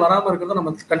பிரச்சனைகள் வராம இருக்கிறத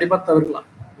நம்ம கண்டிப்பா தவிர்க்கலாம்.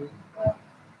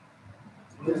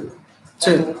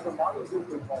 சரி,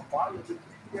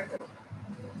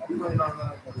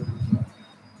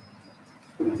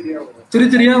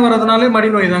 திரித்திரியா வர்றதுனாலே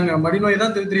மடிநோய் தாங்க. மடிநோய்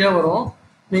தான் திரித்திரியா வரும்.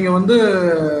 நீங்க வந்து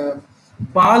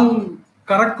பால்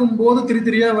கறக்கும் போது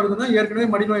திரித்திரியா வருதுன்னா ஏற்கனவே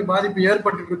மடிநோய் பாதிப்பு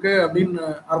ஏற்பட்டு இருக்கு அப்படின்னு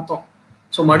அர்த்தம்.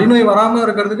 ஸோ மடிநோய் வராம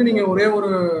இருக்கிறதுக்கு நீங்க ஒரே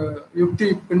ஒரு யுக்தி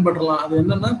பின்பற்றலாம். அது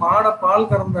என்னன்னா, மாடை பால்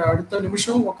கறந்த அடுத்த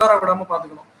நிமிஷம் உட்கார விடாம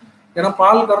பாத்துக்கணும். ஏன்னா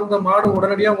பால் கறந்த மாடு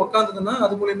உடனடியா உட்காந்துதுன்னா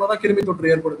அது மூலியமா தான் கிருமி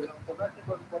தொற்று ஏற்படுது.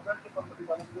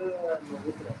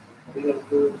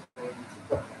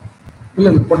 இல்ல,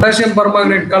 பொட்டாசியம்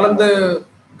பர்மாங்கனேட்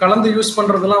கலந்து யூஸ்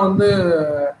பண்றதெல்லாம் வந்து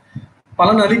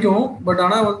பலன் அளிக்கும். பட்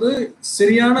ஆனா வந்து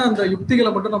சரியான அந்த யுக்திகளை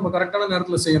மட்டும் நம்ம கரெக்டான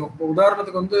நேரத்துல செய்யணும். இப்போ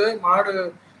உதாரணத்துக்கு வந்து மாடு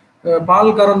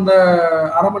பால் கறந்த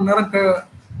அரை மணி நேரம்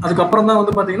அதுக்கப்புறம் தான்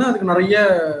வந்து பாத்தீங்கன்னா அதுக்கு நிறைய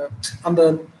அந்த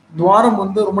துவாரம்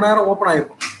வந்து ரொம்ப நேரம் ஓப்பன்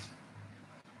ஆயிருக்கும்.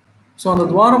 ஸோ அந்த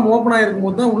துவாரம் ஓப்பன் ஆயிருக்கும்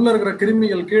போது தான் உள்ள இருக்கிற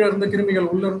கிருமிகள், கீழே இருந்த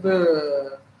கிருமிகள் உள்ள இருந்து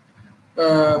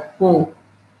போகும்.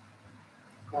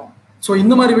 ஸோ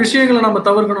இந்த மாதிரி விஷயங்களை நம்ம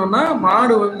தவிர்க்கணும்னா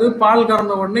மாடு வந்து பால்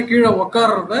கறந்த உடனே கீழே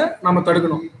உட்கார்றத நம்ம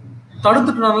தடுக்கணும்.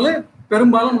 தடுத்துட்டனாலே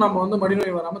பெரும்பாலும் நம்ம வந்து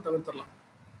மடிநோய் வராம தவிர்த்திடலாம்.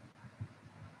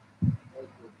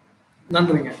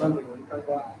 நன்றிங்க. நன்றி.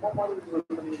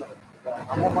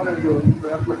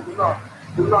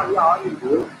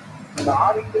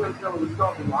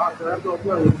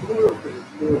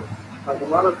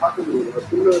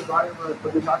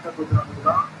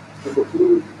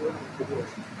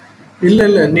 இல்ல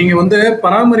இல்ல, நீங்க வந்து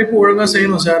பராமரிப்பு ஒழுங்கா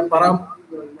செய்யணும் சார்.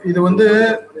 இது வந்து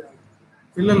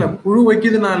இல்ல புழு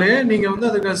வைக்குதுனாலே நீங்க வந்து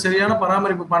அதுக்கு சரியான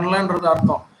பராமரிப்பு பண்ணலன்றது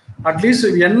அர்த்தம்.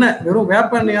 அட்லீஸ்ட் எண்ணெய், வெறும்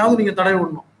வேப்ப எண்ணெயாவது நீங்க தடவி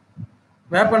விடணும்.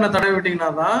 வேப்ப எண்ணெய் தடவி விட்டீங்கன்னா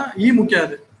தான் ஈ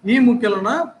முக்காது. ஈ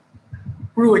முக்கலைன்னா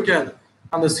புழு வைக்காது.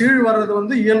 அந்த சீழ் வர்றது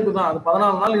வந்து இயல்பு தான். அது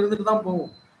 14 நாள் இருந்துட்டு தான்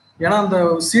போகும். ஏன்னா அந்த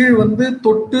சீழ் வந்து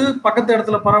தொட்டு பக்கத்து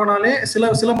இடத்துல பரவினாலே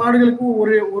சில மாடுகளுக்கும்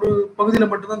ஒரு பகுதியில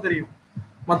மட்டும்தான் தெரியும்.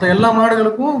 மற்ற எல்லா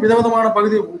மாடுகளுக்கும் விதவிதமான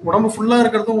பகுதி, உடம்பு ஃபுல்லா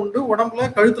இருக்கிறதும் உண்டு, உடம்புல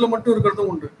கழுத்துல மட்டும் இருக்கிறதும்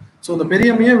உண்டு. ஸோ இந்த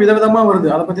பெரியம்மையே விதவிதமா வருது.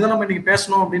 அதை பத்தி தான் நம்ம இன்னைக்கு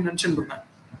பேசணும் அப்படின்னு நினைச்சுட்டு இருந்தேன்.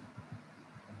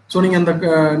 ஸோ நீங்க அந்த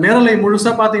நேரலை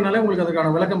முழுசா பாத்தீங்கன்னாலே உங்களுக்கு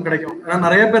அதுக்கான விளக்கம் கிடைக்கும். ஏன்னா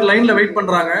நிறைய பேர் லைன்ல வெயிட்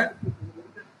பண்றாங்க.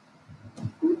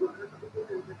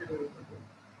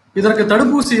 இதற்கு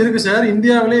தடுப்பூசி இருக்கு சார்.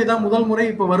 இந்தியாவிலே இதான் முதல் முறை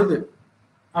இப்ப வருது.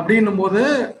 அப்படின்னும் போது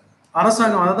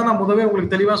அரசாங்கம், அதை தான் நான் முதவே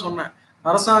உங்களுக்கு தெளிவா சொன்னேன்,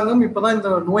 அரசாங்கம் இப்பதான் இந்த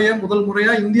நோயை முதல்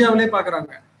முறையா இந்தியாவிலே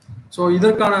பாக்குறாங்க. ஸோ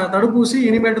இதற்கான தடுப்பூசி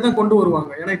இனிமேட்டு தான் கொண்டு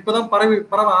வருவாங்க. ஏன்னா இப்பதான்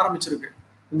பரவ ஆரம்பிச்சிருக்கு.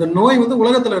 இந்த நோய் வந்து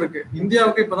உலகத்துல இருக்கு,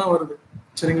 இந்தியாவுக்கு இப்பதான் வருது.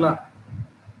 சரிங்களா?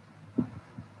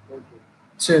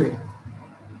 சரி,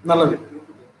 நல்லது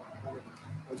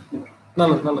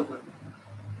நல்லது நல்லது.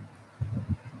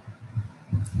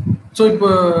 ஸோ இப்போ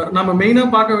நம்ம மெயினா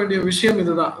பார்க்க வேண்டிய விஷயம்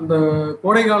இதுதான். இந்த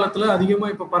கோடை காலத்துல அதிகமா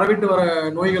இப்ப பரவிட்டு வர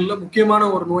நோய்கள்ல முக்கியமான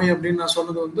ஒரு நோய் அப்படின்னு நான்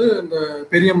சொன்னது வந்து இந்த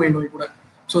பெரியம்மை நோய் கூட.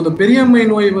 ஸோ இந்த பெரியம்மை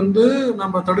நோய் வந்து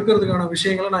நம்ம தடுக்கிறதுக்கான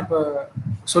விஷயங்களை நான் இப்ப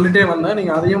சொல்லிட்டே வந்தேன்.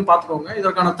 நீங்க அதையும் பார்த்துக்கோங்க.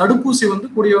 இதற்கான தடுப்பூசி வந்து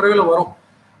கூடிய விரைவில் வரும்.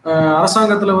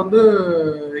 அரசாங்கத்துல வந்து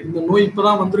இந்த நோய்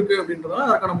இப்பதான் வந்திருக்கு அப்படின்றதால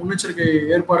அதற்கான முன்னெச்சரிக்கை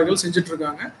ஏற்பாடுகள் செஞ்சுட்டு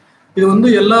இருக்காங்க. இது வந்து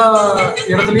எல்லா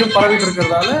இடத்துலயும் பரவிட்டு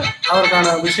இருக்கிறதால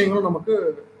அதற்கான விஷயங்களும் நமக்கு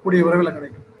கூடிய விரைவில்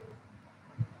கிடைக்கும்.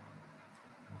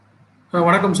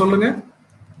 வணக்கம், சொல்லுங்க.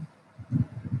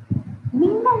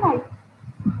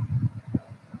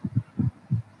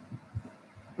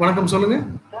 வணக்கம், சொல்லுங்க.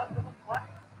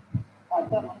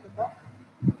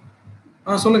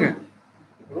 சொல்லுங்க.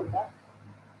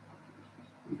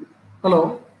 ஹலோ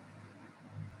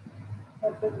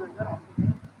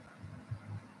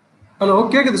ஹலோ,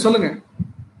 கேக்குது, சொல்லுங்க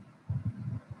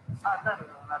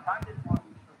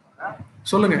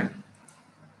சொல்லுங்க.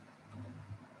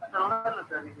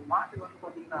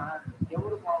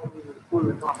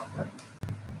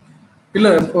 இல்ல,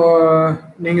 இப்போ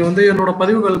நீங்க வந்து என்னோட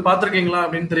பதிவுகள் பார்த்திருக்கீங்களா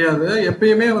அப்படின்னு தெரியாது.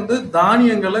 எப்பயுமே வந்து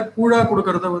தானியங்களை கூழா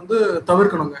கொடுக்கறத வந்து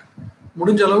தவிர்க்கணுங்க.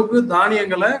 முடிஞ்ச அளவுக்கு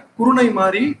தானியங்களை குருணை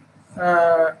மாதிரி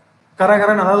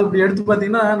கரகரன், அதாவது இப்படி எடுத்து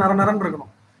பார்த்தீங்கன்னா நர நரன்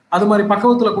இருக்கணும். அது மாதிரி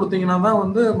பக்குவத்துல கொடுத்தீங்கன்னா தான்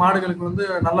வந்து மாடுகளுக்கு வந்து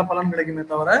நல்ல பலன் கிடைக்குமே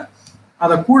தவிர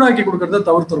அதை கூழாக்கி கொடுக்கறத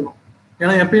தவிர்த்துடணும்.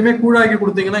 ஏன்னா எப்பயுமே கூழாக்கி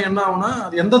கொடுத்தீங்கன்னா என்ன ஆகும்னா,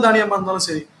 அது எந்த தானியமா இருந்தாலும்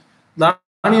சரி,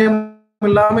 தானியம்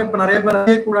இல்லாம இப்ப நிறைய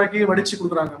பேர் கூழாக்கி வடிச்சு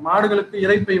கொடுக்குறாங்க. மாடுகளுக்கு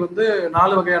இரைப்பை வந்து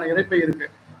 4 வகையான இரைப்பை இருக்கு.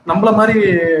 நம்மள மாதிரி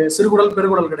சிறுகுடல்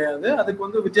பெருகுடல் கிடையாது. அதுக்கு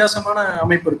வந்து வித்தியாசமான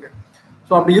அமைப்பு இருக்கு.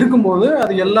 ஸோ அப்படி இருக்கும்போது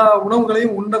அது எல்லா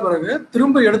உணவுகளையும் உண்ட பிறகு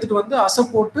திரும்ப எடுத்துட்டு வந்து அசை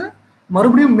போட்டு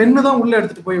மறுபடியும் மென்னுதான் உள்ள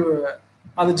எடுத்துட்டு போய்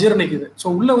அது ஜீரணிக்குது. ஸோ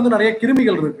உள்ள வந்து நிறைய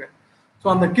கிருமிகள் இருக்கு. ஸோ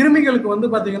அந்த கிருமிகளுக்கு வந்து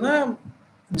பாத்தீங்கன்னா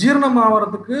ஜீரணம்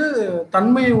ஆகிறதுக்கு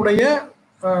தன்மையுடைய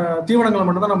தீவனங்களை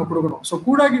மட்டும்தான் நம்ம கொடுக்கணும். ஸோ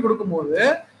கூழாக்கி கொடுக்கும்போது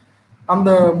அந்த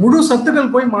முழு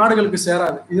சத்துக்கள் போய் மாடுகளுக்கு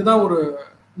சேராது. இதுதான் ஒரு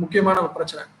முக்கியமான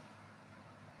பிரச்சனை.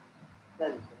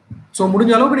 ஸோ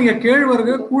முடிஞ்ச அளவுக்கு நீங்க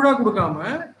கேழ்வரகு கூழா கொடுக்காம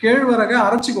கேழ்வரகை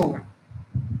அரைச்சிக்கோங்க.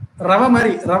 ரவை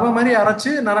மாதிரி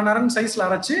அரைச்சு நரன் சைஸ்ல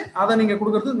அரைச்சு அதை நீங்க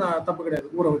கொடுக்கறது தப்பு கிடையாது,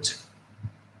 ஊற வச்சு.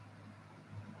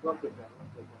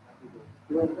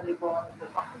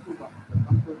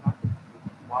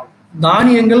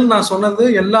 தானியங்கள் நான் சொன்னது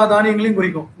எல்லா தானியங்களையும்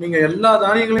குறிக்கும். நீங்க எல்லா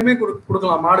தானியங்களையுமே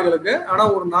கொடுக்கலாம் மாடுகளுக்கு. ஆனா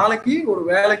ஒரு நாளைக்கு ஒரு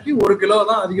வேலைக்கு 1 கிலோ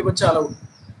தான் அதிகபட்ச அளவு.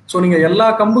 ஸோ நீங்க எல்லா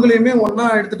கம்புகளையுமே ஒன்னா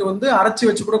எடுத்துட்டு வந்து அரைச்சி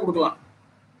வச்சு கூட கொடுக்கலாம்.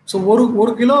 ஸோ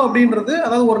ஒரு கிலோ அப்படின்றது,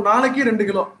 அதாவது ஒரு நாளைக்கு 2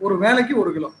 கிலோ, ஒரு வேலைக்கு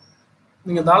 1 கிலோ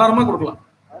நீங்க தாராளமா கொடுக்கலாம்.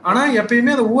 ஆனா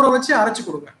எப்பயுமே அதை ஊற வச்சு அரைச்சு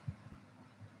கொடுங்க.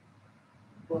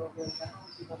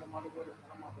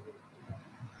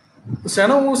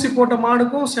 சென ஊசி போட்ட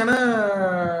மாடுக்கும் சென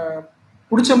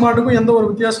குடிச்ச மாடுக்கும் எந்த ஒரு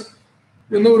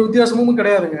வித்தியாசமும்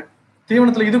கிடையாதுங்க.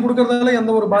 தீவனத்துல இது கொடுக்கறதால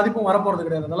எந்த ஒரு பாதிப்பும் வரப்போறது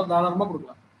கிடையாது. அதெல்லாம் தாராளமா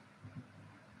கொடுக்கலாம்.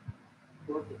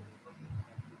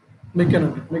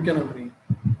 மிக்க நன்றி.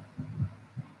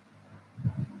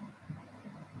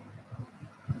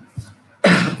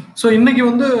 ஸோ இன்னைக்கு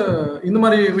வந்து இந்த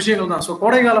மாதிரி விஷயங்கள் தான். ஸோ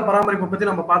கோடைகால பராமரிப்பை பத்தி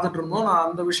நம்ம பார்த்துட்டு இருந்தோம். நான்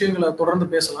அந்த விஷயங்களை தொடர்ந்து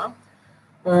பேசலாம்.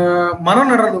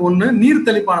 மரம் நடுறது ஒண்ணு, நீர்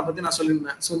தெளிப்பானை பத்தி நான்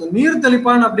சொல்லியிருந்தேன். ஸோ இந்த நீர்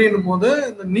தெளிப்பான் அப்படின்னும் போது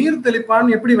இந்த நீர் தெளிப்பான்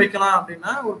எப்படி வைக்கலாம்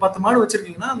அப்படின்னா, ஒரு 10 மாடு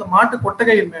வச்சிருக்கீங்கன்னா அந்த மாட்டு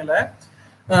கொட்டகையின் மேல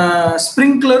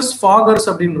ஸ்பிரிங்க்லர்ஸ் ஃபாகர்ஸ்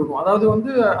அப்படின்னு இருக்கும். அதாவது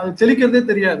வந்து அது தெளிக்கிறதே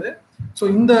தெரியாது. ஸோ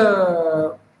இந்த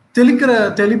தெளிக்கிற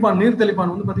தெளிப்பான், நீர்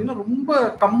தெளிப்பான் வந்து பாத்தீங்கன்னா ரொம்ப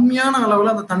கம்மியான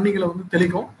அளவுல அந்த தண்ணிகளை வந்து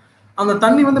தெளிக்கும். அந்த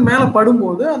தண்ணி வந்து மேல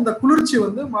படும்போது அந்த குளிர்ச்சி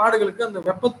வந்து மாடுகளுக்கு அந்த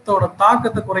வெப்பத்தோட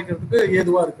தாக்கத்தை குறைக்கிறதுக்கு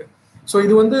ஏதுவா இருக்கு. ஸோ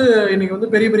இது வந்து இன்னைக்கு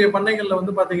வந்து பெரிய பெரிய பண்ணைகள்ல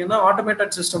வந்து பாத்தீங்கன்னா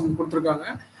ஆட்டோமேட்டட் சிஸ்டம் கொடுத்துருக்காங்க.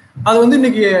 அது வந்து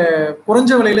இன்னைக்கு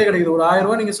குறைஞ்ச விலையிலே கிடைக்குது. ஒரு 1000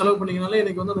 ரூபாய் நீங்க செலவு பண்ணீங்கனாலே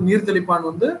இன்னைக்கு வந்து அந்த நீர் தெளிப்பான்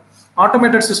வந்து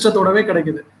ஆட்டோமேட்டட் சிஸ்டத்தோடவே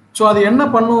கிடைக்குது. ஸோ அது என்ன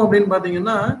பண்ணும் அப்படின்னு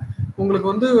பாத்தீங்கன்னா, உங்களுக்கு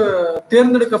வந்து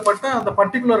தேர்ந்தெடுக்கப்பட்ட அந்த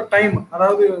பர்டிகுலர் டைம்,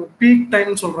 அதாவது பீக்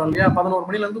டைம் சொல்றோம் இல்லையா, 11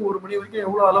 மணில இருந்து 1 மணி வரைக்கும்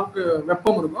எவ்வளவு அளவுக்கு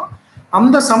வெப்பம் இருக்கும்,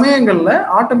 அந்த சமயங்கள்ல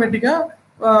ஆட்டோமேட்டிக்கா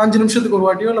 5 நிமிஷத்துக்கு ஒரு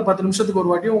வாட்டியோ இல்ல 10 நிமிஷத்துக்கு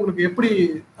ஒரு வாட்டியோ உங்களுக்கு எப்படி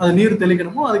அது நீர்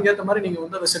தெளிக்கணுமோ அதுக்கேற்ற மாதிரி நீங்க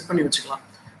வந்து அதை செட் பண்ணி வச்சுக்கலாம்.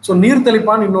 ஸோ நீர்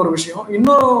தெளிப்பான் இன்னொரு விஷயம்.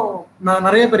 இன்னும்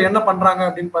நிறைய பேர் என்ன பண்றாங்க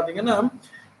அப்படின்னு பாத்தீங்கன்னா,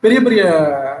 பெரிய பெரிய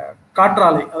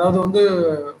காற்றாலை, அதாவது வந்து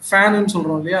ஃபேனுன்னு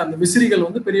சொல்றோம் இல்லையா, அந்த விசிறிகள்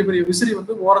வந்து பெரிய பெரிய விசிறி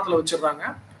வந்து ஓரத்துல வச்சிடுறாங்க.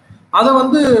 அதை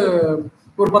வந்து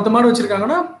ஒரு 10 மாடு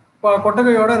வச்சிருக்காங்கன்னா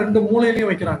கொட்டகையோட 2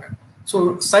 மூலையிலையும் வைக்கிறாங்க. ஸோ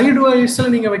சைடு வைஸ்ல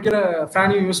நீங்க வைக்கிற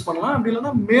ஃபேனையும் யூஸ் பண்ணலாம். அப்படி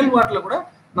இல்லைன்னா மேல் வாட்டில் கூட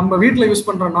நம்ம வீட்டில் யூஸ்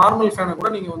பண்ற நார்மல் ஃபேனை கூட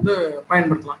நீங்க வந்து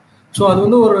பயன்படுத்தலாம். ஸோ அது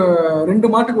வந்து ஒரு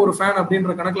 2 மாட்டுக்கு ஒரு ஃபேன்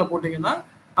அப்படின்ற கணக்குல போட்டீங்கன்னா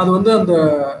அது வந்து அந்த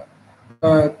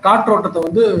காற்றோட்டத்தை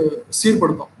வந்து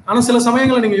சீர்படுத்தும். ஆனா சில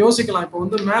சமயங்களை நீங்க யோசிக்கலாம், இப்போ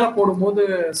வந்து மேலே போடும்போது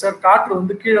சார் காற்று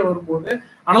வந்து கீழே வரும்போது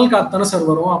அனல் காத்து தானே சார்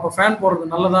வரும், அப்போ ஃபேன்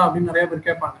போடுறது நல்லதா அப்படின்னு நிறைய பேர்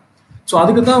கேட்பாங்க. ஸோ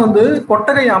அதுக்கு தான் வந்து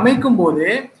கொட்டகை அமைக்கும்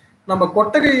போதே நம்ம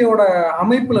கொட்டகையோட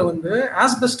அமைப்புல வந்து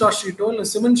ஆஸ்பெஸ்டாஸ் ஷீட்டோ இல்லை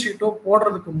சிமெண்ட் ஷீட்டோ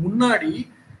போடுறதுக்கு முன்னாடி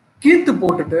கீத்து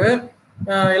போட்டுட்டு,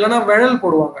 இல்லைன்னா விழல்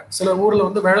போடுவாங்க. சில ஊர்ல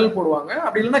வந்து விழல் போடுவாங்க.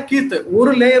 அப்படி இல்லைன்னா கீத்து,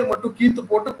 ஒரு லேயர் மட்டும் கீத்து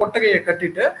போட்டு கொட்டகையை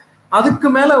கட்டிட்டு அதுக்கு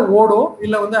மேல ஓடோ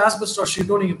இல்லை வந்து ஆஸ்பெஸ்டாஸ்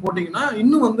ஷீட்டோ நீங்க போட்டீங்கன்னா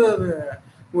இன்னும் வந்து அது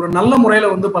ஒரு நல்ல முறையில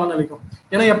வந்து பலனளிக்கும்.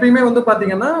 ஏன்னா எப்பயுமே வந்து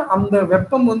பாத்தீங்கன்னா அந்த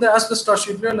வெப்பம் வந்து ஆஸ்பெஸ்டாஸ்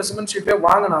ஷீட்லயோ இல்லை சிமெண்ட் ஷீட்லயோ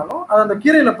வாங்கினாலும் அது அந்த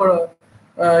கீரையில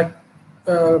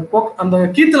அந்த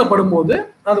கீத்துல படும்போது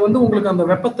அது வந்து உங்களுக்கு அந்த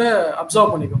வெப்பத்தை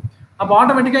அப்சர்வ் பண்ணிக்கும். அப்போ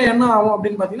ஆட்டோமேட்டிக்கா என்ன ஆகும்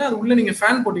அப்படின்னு பாத்தீங்கன்னா, அது உள்ள நீங்க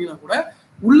ஃபேன் போட்டீங்கன்னா கூட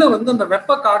உள்ள வந்து அந்த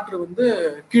வெப்ப காற்று வந்து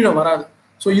கீழே வராது.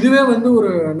 ஸோ இதுவே வந்து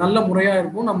ஒரு நல்ல முறையா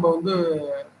இருக்கும் நம்ம வந்து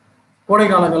கோடை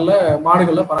காலங்கள்ல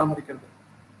மாடுகள்ல பராமரிக்கிறது.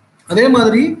 அதே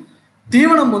மாதிரி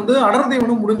தீவனம் வந்து அடர்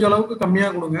தீவனம் முடிஞ்ச அளவுக்கு கம்மியா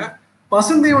கொடுங்க.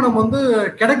 பசுந்தீவனம் வந்து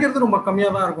கிடைக்கிறது ரொம்ப கம்மியா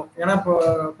தான் இருக்கும். ஏன்னா இப்போ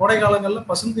கோடை காலங்கள்ல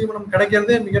பசுந்தீவனம்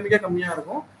கிடைக்கிறதே மிக மிக கம்மியா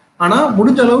இருக்கும். ஆனா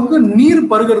முடிஞ்ச அளவுக்கு நீர்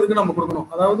பருகிறதுக்கு நம்ம கொடுக்கணும்.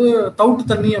 அதாவது தவுட்டு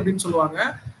தண்ணி அப்படின்னு சொல்லுவாங்க.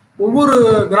 ஒவ்வொரு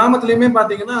கிராமத்துலயுமே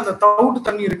பாத்தீங்கன்னா அந்த தவுட்டு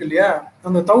தண்ணி இருக்கு இல்லையா,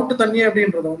 அந்த தவுட்டு தண்ணி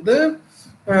அப்படின்றத வந்து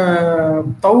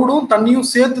தவுடும் தண்ணியும்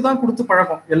சேர்த்து தான் கொடுத்து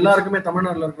பழக்கம் எல்லாருக்குமே.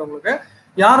 தமிழ்நாட்டில் இருக்கிறவங்களுக்கு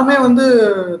யாருமே வந்து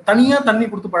தனியா தண்ணி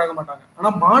கொடுத்து பழக மாட்டாங்க. ஆனா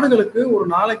மாடுகளுக்கு ஒரு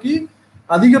நாளைக்கு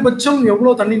அதிகபட்சம்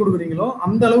எவ்வளவு தண்ணி கொடுக்குறீங்களோ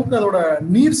அந்த அளவுக்கு அதோட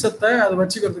நீர் சத்தை அதை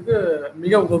வச்சுக்கிறதுக்கு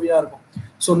மிக உதவியா இருக்கும்.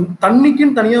 ஸோ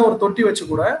தண்ணிக்குன்னு தனியா ஒரு தொட்டி வச்சு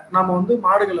கூட நாம வந்து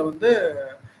மாடுகளை வந்து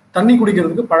தண்ணி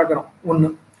குடிக்கிறதுக்கு பழக்கிறோம். ஒண்ணு.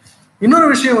 இன்னொரு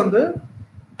விஷயம் வந்து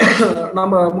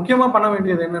நம்ம முக்கியமா பண்ண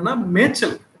வேண்டியது என்னன்னா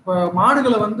மேய்ச்சல். இப்ப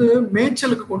மாடுகளை வந்து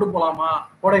மேய்ச்சலுக்கு கொண்டு போகலாமா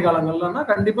கோடை காலங்கள்லன்னா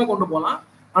கண்டிப்பா கொண்டு போகலாம்.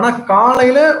 ஆனா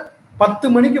காலையில 10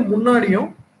 மணிக்கு முன்னாடியும்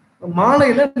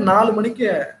மாலையில 4 மணிக்கு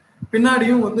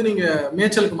பின்னாடியும் வந்து நீங்க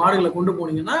மேய்ச்சலுக்கு மாடுகளை கொண்டு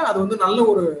போனீங்கன்னா அது வந்து நல்ல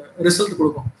ஒரு ரிசல்ட்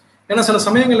கொடுக்கும். ஏன்னா சில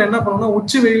சமயங்கள்ல என்ன பண்ணணும்னா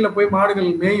உச்சி வெயில்ல போய்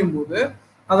மாடுகள் மேயும் போது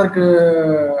அதற்கு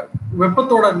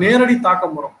வெப்பத்தோட நேரடி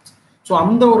தாக்கம் வரும். ஸோ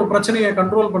அந்த ஒரு பிரச்சனையை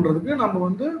கண்ட்ரோல் பண்றதுக்கு நம்ம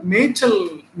வந்து மேய்ச்சல்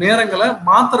நேரங்களை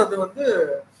மாத்துறது வந்து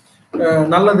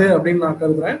நல்லது அப்படின்னு நான்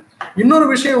கருதுறேன். இன்னொரு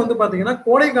விஷயம் வந்து பாத்தீங்கன்னா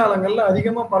கோடை காலங்கள்ல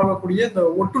அதிகமா பரவக்கூடிய இந்த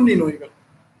ஒட்டுண்ணி நோய்கள்.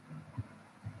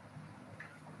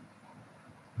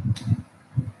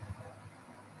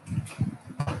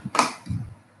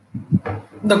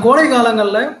 இந்த கோடை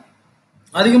காலங்கள்ல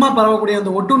அதிகமா பரவக்கூடிய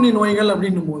அந்த ஒட்டுண்ணி நோய்கள்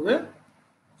அப்படின்னும் போது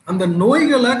அந்த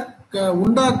நோய்களை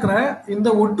உண்டாக்குற இந்த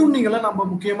ஒட்டுண்ணிகளை நம்ம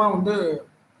முக்கியமா வந்து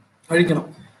அழிக்கணும்.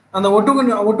 அந்த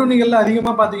ஒட்டுண்ணிகள்ல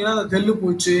அதிகமா பாத்தீங்கன்னா இந்த தெல்லு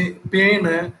பூச்சி,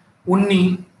 பேனு, உண்ணி,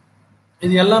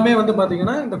 இது எல்லாமே வந்து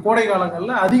பாத்தீங்கன்னா இந்த கோடை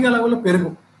காலங்கள்ல அதிக அளவுல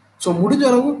பெருகும். ஸோ முடிஞ்ச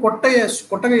அளவு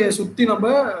கொட்டகையை சுத்தி நம்ம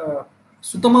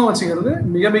சுத்தமா வச்சுக்கிறது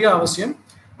மிக மிக அவசியம்.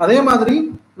 அதே மாதிரி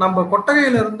நம்ம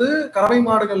கொட்டகையில இருந்து கறவை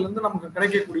மாடுகள்ல இருந்து நமக்கு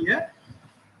கிடைக்கக்கூடிய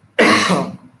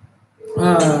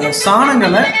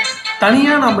சாணங்களை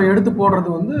தனியா நம்ம எடுத்து போடுறது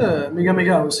வந்து மிக மிக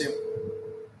அவசியம்.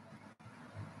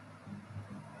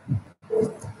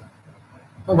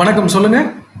 வணக்கம், சொல்லுங்க.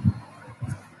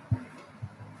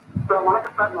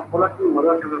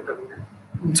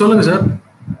 சொல்லுங்க சார்.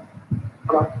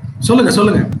 சொல்லுங்க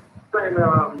சொல்லுங்க.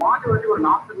 மாடு வந்து ஒரு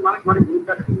 40 நாளைக்கு முன்னாடி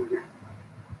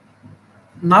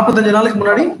 45 நாளைக்கு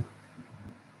முன்னாடி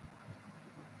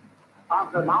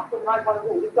 40 நாள் வந்து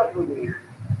உயிர்காட்டு கொடுக்குறீங்க.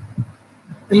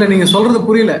 இல்ல நீங்க சொல்றது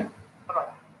புரியல.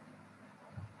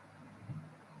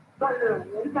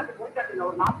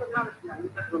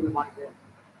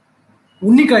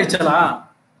 உண்ணி காய்ச்சலா?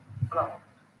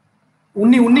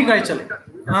 உண்ணி காய்ச்சல்.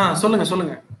 சொல்லுங்க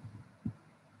சொல்லுங்க.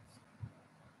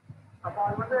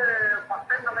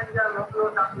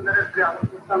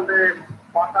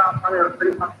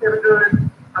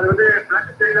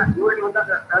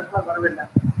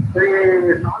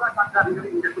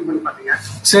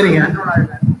 சரிங்க.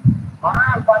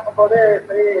 பார்க்கும்போது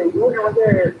சரி யூரின் வந்து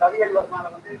சரியல் வரனால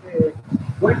வந்து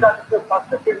உயிர்காட்டுக்கு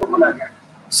ஃபர்ஸ்ட் ட்ரீட்மெண்ட் பண்ணாங்க.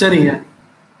 சரிங்க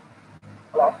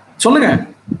சொல்லுங்க.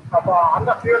 அப்போ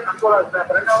அந்த ஃபீவர் கண்ட்ரோல் ஆகுது.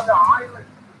 ரெண்டாவது ஆயில்.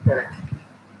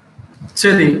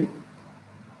 சரி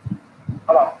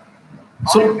ஹலோ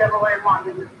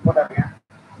போட்டாங்க.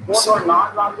 4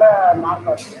 நாள்ல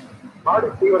நார்மலாச்சு. மாடு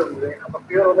ஃபீவர் இருந்தது. அப்போ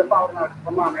ஃபீவர் வந்தப்போ அவர்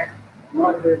சொன்னாங்க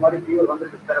மாதிரி ஃபீவர்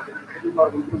வந்துருக்கு சார் அப்படின்னு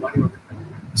மாதிரி வந்துருக்கு.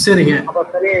 சரிங்க. அப்போ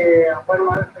சரி அப்போ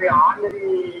சரி ஆர்டினரி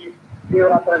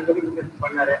ஃபீவர் ஆத்திரம் சொல்லி இன்ஜெக்ஷன்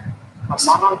பண்ணாரு.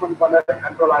 மாநாள் பண்ணாரு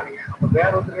கண்ட்ரோல் ஆகுங்க. அப்போ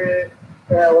வேற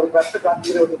ஒரு பெஸ்ட்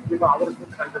காப்பீடு அவருக்கு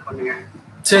கன்சல்ட் பண்ணுங்க.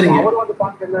 சரிங்க. அவர் வந்து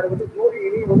பார்த்து என்ன இருக்குது யூரின்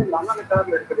இனி வந்து நல்ல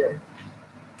கலர்ல இருக்குது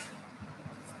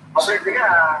அப்படின்ட்டு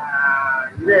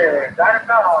இது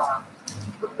டைரக்டா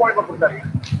பாயிண்ட் கொடுத்தாருங்க.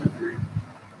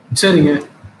 சரிங்க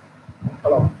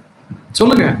ஹலோ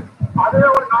சொல்லுங்க. அதுவே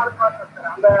ஒரு 4 மாசம் சார்.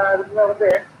 அந்த இதுல வந்து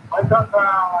அதுதான்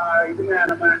இதுல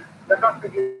நம்ம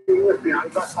யூனிவர்சிட்டி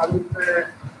அதுதான் அதுக்கு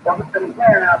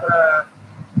அப்புறம்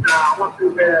அம்மாக்கு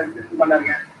இன்ஜெக்ஷன்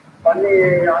பண்ணாருங்க. பண்ணி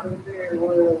அது வந்து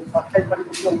ஒரு 10 டைம் பண்ணி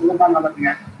கொடுத்து 3 நாள்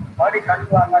நடக்குங்க. பாடி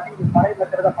கண்டு வாங்காட்டி மழை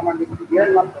மெத்ததான் பண்ணி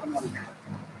 7 நாள் தொடங்குவாங்க.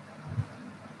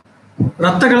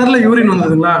 ரத்த கலர்ல யூரின்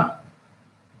வந்ததுங்களா?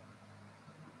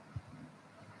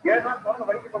 7 நாள் தொடர்ந்து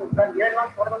வலிக்கு பண்ணுங்க சார். 7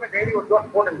 நாள் தொடர்ந்து டெய்லி ஒரு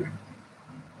டோஸ் போடுங்க.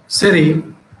 சரி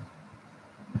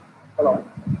ஹலோ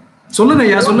சொல்லுங்க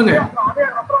ஐயா சொல்லுங்க.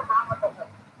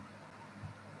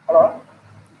 ஹலோ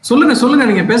சொல்லுங்க சொல்லுங்க.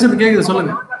 நீங்க பேசுறது கேக்குது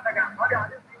சொல்லுங்க.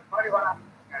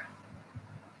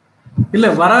 இல்ல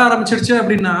வர ஆரம்பிச்சிருச்சு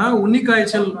அப்படின்னா உண்ணி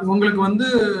காய்ச்சல் உங்களுக்கு வந்து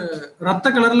ரத்த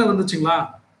கலர்ல வந்துச்சுங்களா?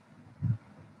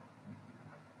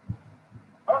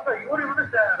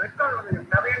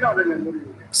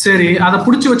 சரி அதை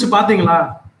புடிச்சு வச்சு பாத்தீங்களா?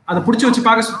 அதை புடிச்சு வச்சு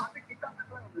பார்க்க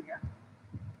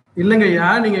இல்லைங்க ஐயா.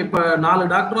 நீங்க இப்ப 4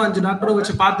 டாக்டரோ 5 டாக்டரோ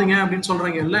வச்சு பாத்தீங்க அப்படின்னு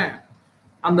சொல்றீங்கல்ல,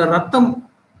 அந்த ரத்தம்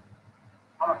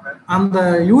அந்த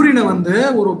யூரினை வந்து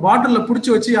ஒரு பாட்டில்ல புடிச்சு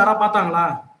வச்சு யாரா பார்த்தாங்களா?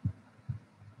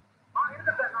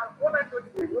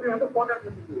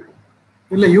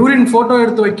 இல்ல யூரின் போட்டோ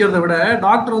எடுத்து வைக்கிறத விட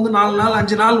டாக்டர் வந்து 4 நாள்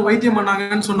 5 நாள் வைத்தியம்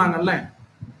பண்ணாங்கன்னு சொன்னாங்கல்ல.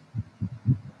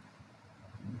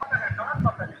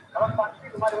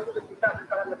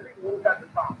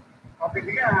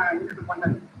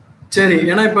 சரி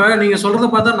ஏன்னா இப்ப நீங்க சொல்றத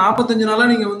பார்த்தா 45 நாளா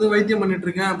நீங்க வந்து வைத்தியம் பண்ணிட்டு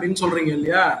இருக்கேன் அப்படின்னு சொல்றீங்க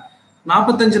இல்லையா?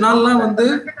 45 நாள்லாம் வந்து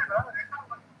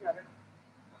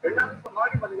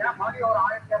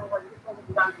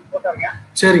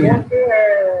சரிங்க.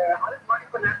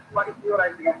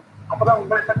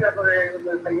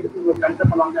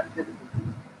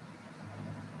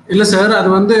 இல்ல சார் அது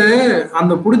வந்து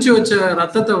அந்த புடிச்சு வச்ச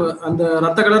ரத்தத்தை அந்த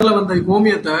ரத்த கலர்ல வந்த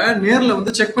கோமியத்தை நேர்ல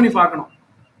வந்து செக் பண்ணி பார்க்கணும்.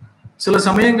 சில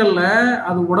சமயங்கள்ல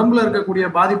அது உடம்புல இருக்கக்கூடிய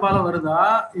பாதிப்பால வருதா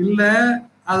இல்ல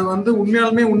அது வந்து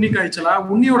உண்மையாலுமே உண்ணி காய்ச்சலா,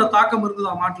 உண்ணியோட தாக்கம்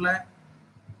இருந்ததா மாட்டுல?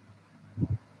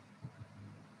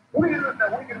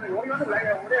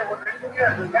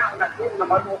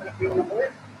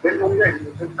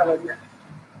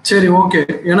 சரி ஓகே.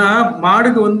 ஏன்னா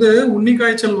மாடுக்கு வந்து உண்ணி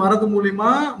காய்ச்சல் வர்றது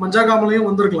மூலியமா மஞ்சாகாமலையும்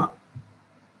வந்திருக்கலாம்.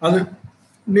 அது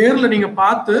நேர்ல நீங்க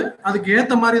பார்த்து அதுக்கு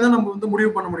ஏத்த மாதிரி தான் நம்ம வந்து முடிவு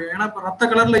பண்ண முடியும். ஏன்னா இப்ப ரத்த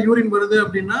கலர்ல யூரின் வருது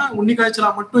அப்படின்னா உண்ணி காய்ச்சலா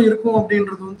மட்டும் இருக்கும்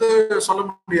அப்படின்றது வந்து சொல்ல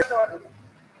முடியாது.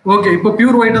 ஓகே இப்ப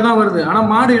பியூர் ஒயிட்டா தான் வருது. ஆனா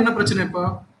மாடு என்ன பிரச்சனை இப்போ?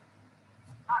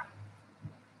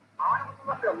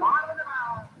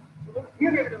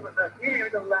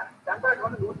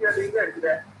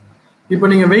 இப்ப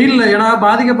நீங்க வெயில்ல, ஏன்னா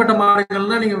பாதிக்கப்பட்ட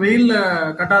மாடுகள்னா நீங்க வெயில்ல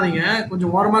கட்டாதீங்க,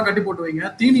 கொஞ்சம் ஓரமா கட்டி போட்டு வைங்க.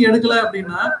 தீனி எடுக்கல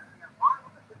அப்படின்னா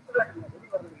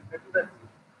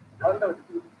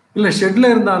இல்ல ஷெட்ல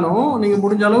இருந்தாலும் நீங்க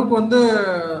முடிஞ்ச அளவுக்கு வந்து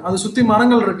அது சுத்தி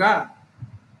மரங்கள் இருக்கா?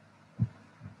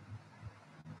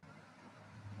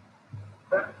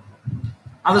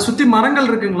 அதை சுத்தி மரங்கள்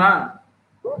இருக்குங்களா?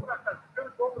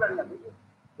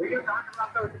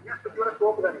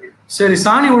 சரி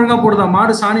சாணி ஒழுங்கா போடுதா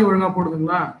மாடு? சாணி ஒழுங்கா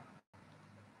போடுதுங்களா?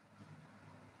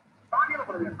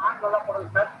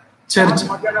 சரி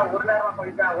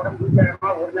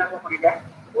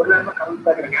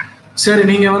சரி.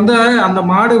 நீங்க வந்து அந்த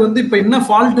மாடு வந்து இப்ப என்ன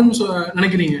ஃபால்ட்னு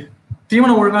நினைக்கிறீங்க?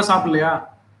 தீவனம் ஒழுங்கா சாப்பிடலையா?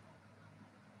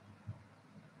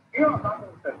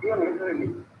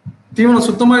 தீவனம்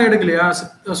சுத்தமா எடுக்கலையா?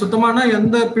 சுத்தமான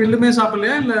எந்த பில்லுமே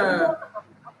சாப்பிடலையா இல்ல?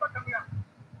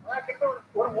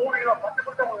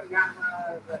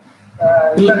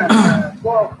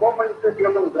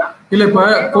 இல்ல இப்ப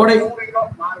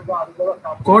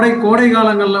கோடை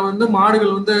காலங்கள்ல வந்து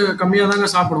மாடுகள் வந்து கம்மியா தாங்க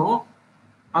சாப்பிடும்.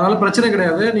 அதனால பிரச்சனை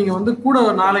கிடையாது. நீங்க வந்து கூட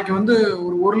நாளைக்கு வந்து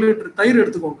ஒரு 1 லிட்டர் தயிர்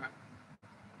எடுத்துக்கோங்க.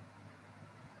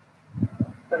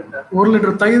 1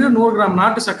 லிட்டர் தயிர், 100 கிராம்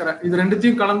நாட்டு சர்க்கரை, இது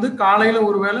ரெண்டுத்தையும் கலந்து காலையில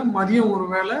ஒரு வேளை, மதியம் ஒரு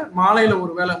வேளை, மாலையில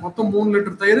ஒரு வேளை, மொத்தம் 3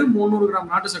 லிட்டர் தயிர், 300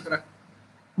 கிராம் நாட்டு சர்க்கரை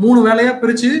 3 வேளையா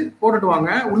பிரிச்சு போட்டுட்டு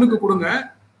வாங்க. உள்ளுக்கு கொடுங்க.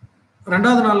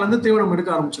 2வது நாள்ல இருந்து தீவனம்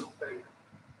எடுக்க ஆரம்பிச்சிடும்.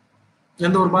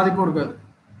 எந்த ஒரு பாதிப்பும் இருக்காது.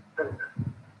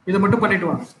 இதை மட்டும் பண்ணிட்டு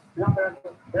வாங்க.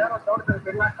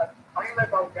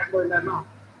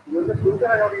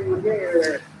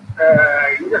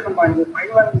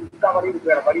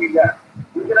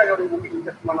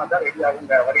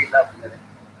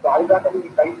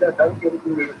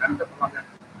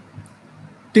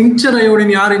 டிங்சர்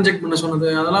அயோடின் யார் இன்ஜெக்ட் பண்ண சொன்னது?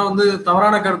 அதெல்லாம் வந்து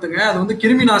தவறான கருத்துங்க. அது வந்து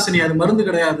கிருமி நாசினி, அது மருந்து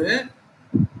கிடையாது.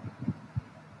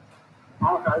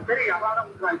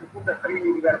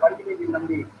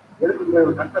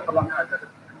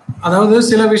 அதாவது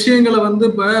சில விஷயங்களை வந்து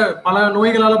இப்ப பல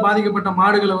நோய்களால பாதிக்கப்பட்ட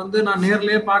மாடுகளை வந்து நான்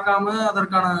நேர்லயே பார்க்காம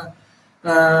அதற்கான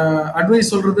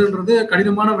அட்வைஸ் சொல்றதுன்றது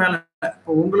கடினமான வேலை.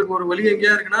 இப்போ உங்களுக்கு ஒரு வழி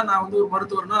எங்கேயா இருக்குன்னா, நான் வந்து ஒரு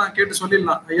மருத்துவர்னா நான் கேட்டு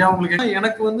சொல்லிடலாம், ஐயா உங்களுக்கு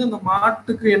எனக்கு வந்து இந்த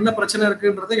மாட்டுக்கு என்ன பிரச்சனை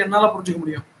இருக்குன்றதை என்னால புரிஞ்சுக்க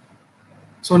முடியும்.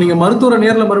 ஸோ நீங்க மருத்துவரை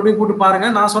நேரில் மறுபடியும் கூப்பிட்டு பாருங்க.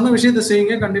 நான் சொன்ன விஷயத்த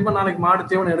செய்யுங்க. கண்டிப்பா நாளைக்கு மாடு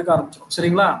தீவனம் எடுக்க ஆரம்பிச்சிடும்.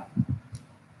 சரிங்களா?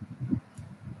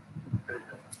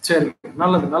 சரி,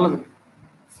 நல்லது நல்லது.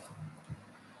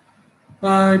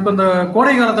 இப்ப இந்த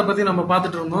கோடை காலத்தை பத்தி நம்ம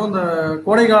பார்த்துட்டு இருந்தோம். இந்த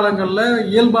கோடை காலங்கள்ல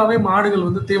இயல்பாவே மாடுகள்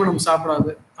வந்து தீவனம்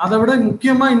சாப்பிடாது. அதை விட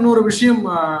முக்கியமா இன்னொரு விஷயம்,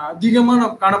 அதிகமா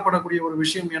காணப்படக்கூடிய ஒரு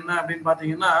விஷயம் என்ன அப்படின்னு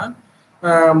பாத்தீங்கன்னா,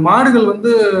 மாடுகள்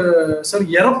வந்து சார்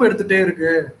இறப்பு எடுத்துட்டே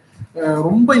இருக்கு,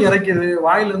 ரொம்ப இறைக்குது,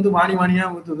 வாயில இருந்து வாணி வாணியா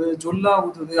ஊத்துது, ஜொல்லா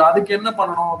ஊத்துது, அதுக்கு என்ன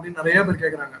பண்ணணும் அப்படின்னு நிறைய பேர்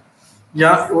கேட்கறாங்க.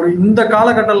 ஒரு இந்த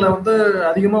காலகட்டத்துல வந்து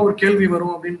அதிகமா ஒரு கேள்வி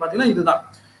வரும் அப்படின்னு பாத்தீங்கன்னா இதுதான்.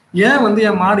 ஏன் வந்து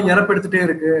என் மாடு இறப்பு எடுத்துட்டே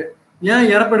இருக்கு, ஏன்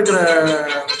இறப்பெடுக்கிற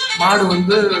மாடு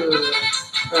வந்து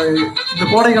இந்த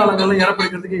கோடை காலங்கள்ல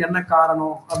இறப்பெடுக்கிறதுக்கு என்ன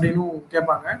காரணம் அப்படின்னு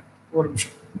கேட்பாங்க. ஒரு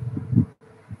நிமிஷம்.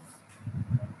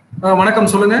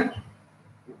 வணக்கம், சொல்லுங்க.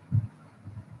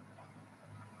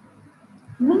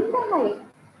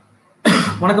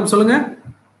 வணக்கம், சொல்லுங்க.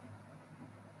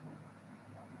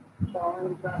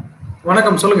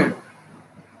 வணக்கம், சொல்லுங்க.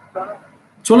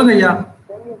 சொல்லுங்க ஐயா.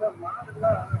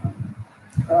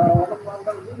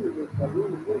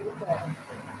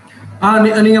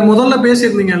 நீங்க முதல்ல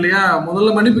பேசியிருந்தீங்க இல்லையா? முதல்ல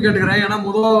மன்னிப்பு கேட்டுக்கிறேன். ஏன்னா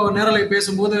முதல் நேரலை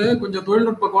பேசும்போது கொஞ்சம்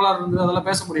தொழில்நுட்ப கோளாறு இருந்தது, அதெல்லாம்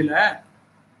பேச முடியல.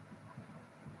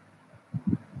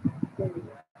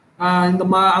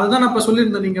 அதுதான் நான் இப்ப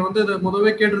சொல்லியிருந்தேன். நீங்க வந்து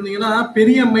முதவே கேட்டிருந்தீங்கன்னா,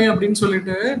 பெரியம்மை அப்படின்னு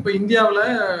சொல்லிட்டு இப்ப இந்தியாவில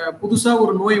புதுசா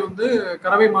ஒரு நோய் வந்து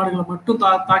கறவை மாடுகளை மட்டும்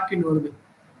தாக்கின்னு வருது.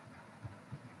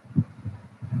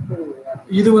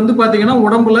 இது வந்து பாத்தீங்கன்னா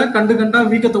உடம்புல கண்டு கண்டா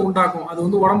வீக்கத்தை உண்டாக்கும். அது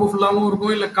வந்து உடம்பு ஃபுல்லாவும்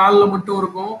இருக்கும், இல்ல காலில் மட்டும்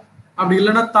இருக்கும், அப்படி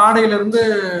இல்லைன்னா தாடையில இருந்து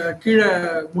கீழே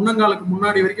முன்னங்காலுக்கு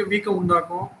முன்னாடி வரைக்கும் வீக்கம்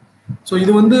உண்டாக்கும். ஸோ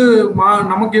இது வந்து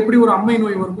நமக்கு எப்படி ஒரு அம்மை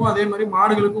நோய் வருமோ அதே மாதிரி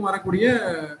மாடுகளுக்கும் வரக்கூடிய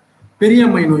பெரிய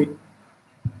அம்மை நோய்.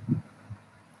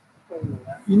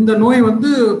 இந்த நோய் வந்து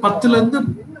 10ல இருந்து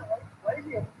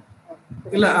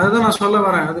இல்ல, அதுதான் நான் சொல்ல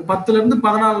வரேன். அது 10ல இருந்து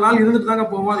 14 நாள் இருந்துட்டு தாங்க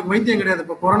போவோம். அதுக்கு வைத்தியம் கிடையாது.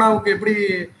 இப்ப கொரோனாவுக்கு எப்படி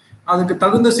அதுக்கு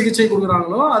தகுந்த சிகிச்சை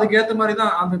கொடுக்குறாங்களோ அதுக்கு ஏற்ற மாதிரி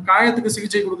தான். அந்த காயத்துக்கு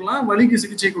சிகிச்சை கொடுக்கலாம், வலிக்கு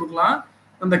சிகிச்சை கொடுக்கலாம்.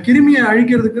 அந்த கிருமியை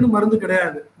அழிக்கிறதுக்குன்னு மருந்து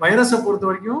கிடையாது. வைரஸை பொறுத்த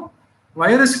வரைக்கும்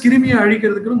வைரஸ் கிருமியை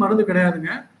அழிக்கிறதுக்குன்னு மருந்து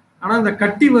கிடையாதுங்க. ஆனா இந்த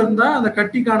கட்டி வந்தா அந்த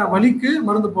கட்டிக்கான வலிக்கு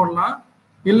மருந்து போடலாம்.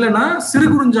 இல்லைன்னா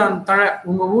சிறுகுறிஞ்சான் தழை,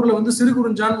 உங்க ஊர்ல வந்து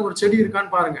சிறுகுறிஞ்சான் ஒரு செடி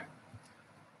இருக்கான்னு பாருங்க.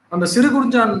 அந்த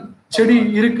சிறுகுறிஞ்சான் செடி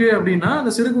இருக்கு அப்படின்னா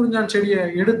அந்த சிறுகுறிஞ்சான் செடியை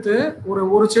எடுத்து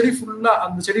ஒரு செடி ஃபுல்லா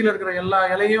அந்த செடியில இருக்கிற எல்லா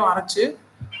இலையும் அரைச்சு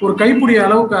ஒரு கைப்பிடி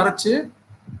அளவுக்கு அரைச்சு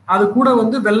அது கூட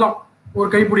வந்து வெல்லம் ஒரு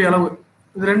கைப்பிடி அளவு,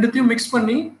 இது ரெண்டுத்தையும் மிக்ஸ்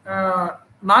பண்ணி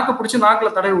நாக்கை பிடிச்சி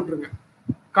நாக்கில் தடவி விட்டுருங்க.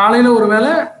 காலையில ஒரு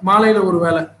வேளை, மாலையில ஒரு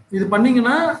வேளை. இது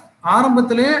பண்ணீங்கன்னா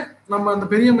ஆரம்பத்திலே நம்ம அந்த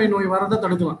பெரியம்மை நோய் வரதை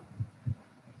தடுக்கலாம்.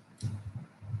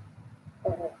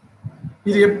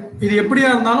 இது எப்படியா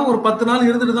இருந்தாலும் ஒரு 10 நாள்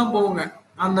இருந்துட்டு தான் போவோங்க.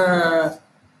 அந்த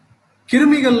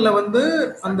கிருமிகள்ல வந்து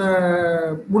அந்த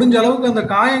முடிஞ்ச அளவுக்கு அந்த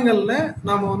காயங்கள்ல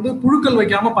நாம வந்து புழுக்கள்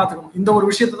வைக்காம பாத்துக்கணும். இந்த ஒரு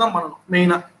விஷயத்தை தான் பண்ணணும்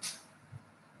மெயினா.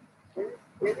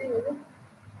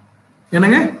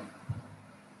 என்னங்க?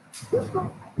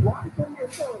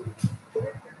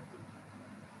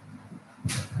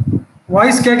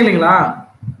 வாய்ஸ் கேட்கலீங்களா?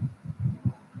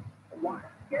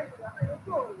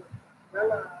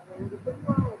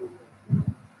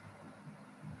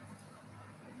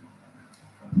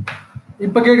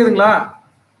 இப்ப கேக்குதுங்களா?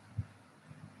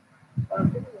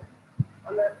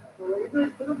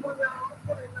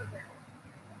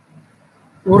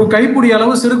 ஒரு கைப்பிடி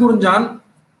அளவு சிறுகுறிஞ்சான்,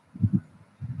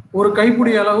 ஒரு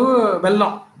கைப்பிடி அளவு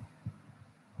வெல்லம்,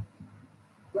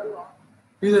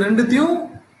 இது ரெண்டுத்தையும்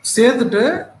சேர்த்துட்டு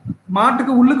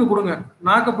மாட்டுக்கு உள்ளுக்கு கொடுங்க.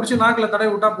 நாக்க பிடிச்சி நாக்குல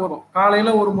தடவி விட்டா போதும். காலையில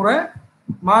ஒரு முறை,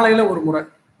 மாலையில ஒரு முறை.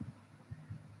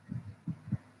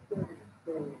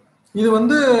 இது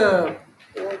வந்து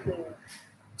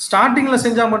ஸ்டார்டிங்ல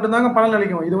செஞ்சா மட்டும்தாங்க பலன்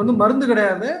அளிக்கும். இது வந்து மருந்து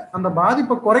கிடையாது. அந்த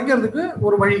பாதிப்பை குறைக்கிறதுக்கு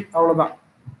ஒரு வழி, அவ்வளவுதான்.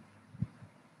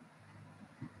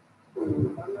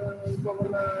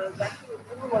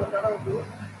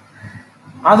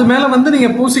 அது மேல வந்து நீங்க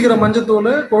பூசிக்கிற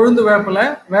மஞ்சத்தூள், கொழுந்து வேப்பிலை,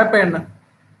 வேப்ப எண்ணெய்,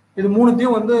 இது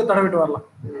மூணுத்தையும் வந்து தடவிட்டு வரலாம்.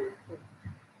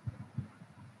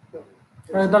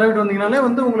 தடவிட்டு வந்தீங்கனாலே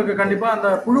வந்து உங்களுக்கு கண்டிப்பா அந்த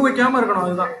புழு வைக்காம இருக்கணும்.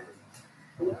 அதுதான்.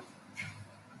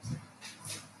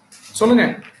 சொல்லுங்க.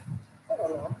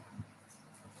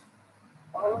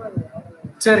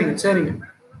 சரிங்க சரிங்க.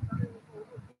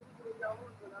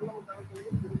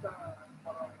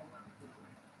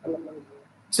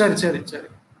 சரி சரி சரி,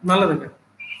 நல்லதுங்க.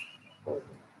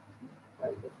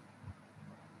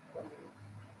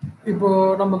 இப்போ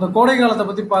நம்ம இந்த கோடை காலத்தை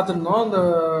பத்தி பார்த்துருந்தோம். இந்த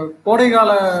கோடை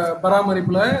கால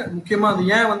பராமரிப்புல முக்கியமா அது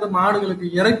ஏன் வந்து மாடுகளுக்கு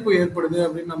இரைப்பு ஏற்படுது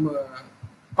அப்படின்னு நம்ம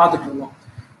பார்த்துட்டு இருந்தோம்.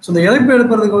 ஸோ இந்த இரைப்பு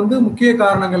ஏற்படுறதுக்கு வந்து முக்கிய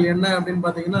காரணங்கள் என்ன அப்படின்னு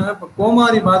பார்த்தீங்கன்னா, இப்போ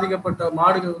கோமாரி பாதிக்கப்பட்ட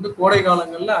மாடுகள் வந்து கோடை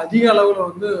காலங்களில் அதிக அளவில்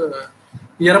வந்து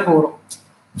இறப்பு வரும்.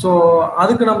 ஸோ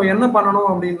அதுக்கு நம்ம என்ன பண்ணணும்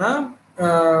அப்படின்னா,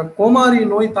 கோமாரி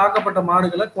நோய் தாக்கப்பட்ட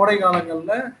மாடுகளை கோடை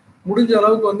காலங்களில் முடிஞ்ச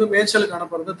அளவுக்கு வந்து மேய்ச்சலுக்கு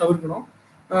அனுப்புறதை தவிர்க்கணும்.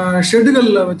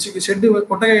 ஷெட்டுகளில் வச்சு, ஷெட்டு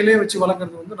கொட்டகையிலே வச்சு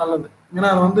வளர்க்குறது வந்து நல்லது. ஏன்னா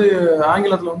அது வந்து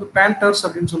ஆங்கிலத்தில் வந்து பேண்டர்ஸ்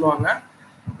அப்படின்னு சொல்லுவாங்க.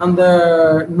 அந்த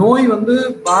நோய் வந்து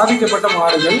பாதிக்கப்பட்ட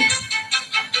மாடுகள்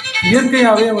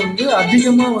இயற்கையாகவே வந்து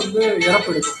அதிகமாக வந்து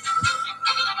இறப்பெடுக்கும்.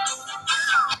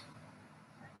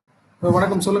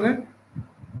 வணக்கம், சொல்லுங்க.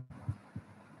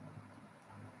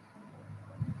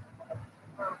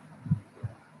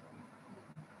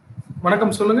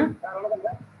 வணக்கம், சொல்லுங்க.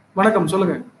 வணக்கம்,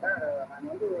 சொல்லுங்க.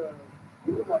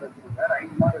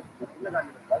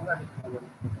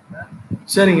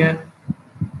 சரிங்க,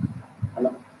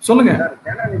 சொல்லுங்க.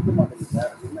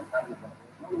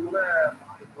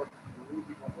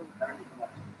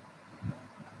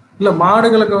 இல்ல,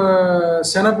 மாடுகளுக்கு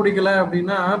செனை பிடிக்கல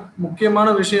அப்படின்னா முக்கியமான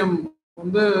விஷயம்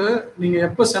வந்து நீங்க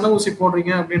எப்ப செனை ஊசி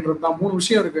போடுறீங்க அப்படின்றது தான். 3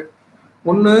 விஷயம் இருக்கு.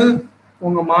 ஒண்ணு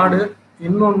உங்க மாடு,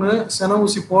 இன்னொன்னு செனை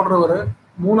ஊசி போடுறவரு,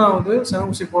 மூணாவது செனை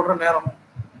ஊசி போடுற நேரம்.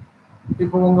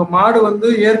 இப்போ உங்க மாடு வந்து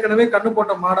ஏற்கனவே கண்ணு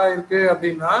போட்ட மாடா இருக்கு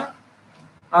அப்படின்னா,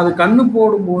 அது கண்ணு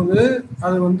போடும்போது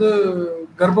அது வந்து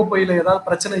கர்ப்பப்பையில ஏதாவது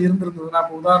பிரச்சனை இருந்திருந்ததுன்னா,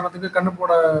 இப்போ உதாரணத்துக்கு கண்ணு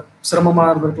போட சிரமமா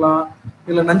இருந்திருக்கலாம்,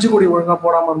 இல்ல நஞ்சு கொடி ஒழுங்கா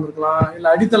போடாம இருந்திருக்கலாம்,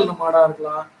 இல்ல அடித்தள்ள மாடா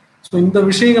இருக்கலாம். ஸோ இந்த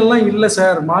விஷயங்கள்லாம் இல்லை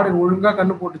சார், மாடு ஒழுங்கா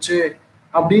கண்ணு போட்டுச்சு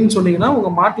அப்படின்னு சொன்னீங்கன்னா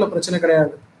உங்க மாட்டுல பிரச்சனை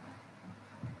கிடையாது.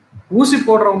 ஊசி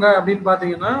போடுறவங்க அப்படின்னு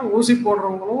பாத்தீங்கன்னா, ஊசி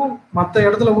போடுறவங்களும் மற்ற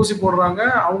இடத்துல ஊசி போடுறாங்க,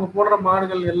 அவங்க போடுற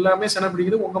மாடுகள் எல்லாமே செனை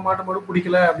பிடிக்குது, உங்க மாட்டு மட்டும்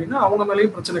பிடிக்கல அப்படின்னா அவங்க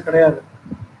மேலேயும் பிரச்சனை கிடையாது.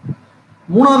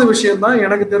 மூணாவது விஷயம் தான்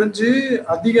எனக்கு தெரிஞ்சு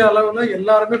அதிக அளவுல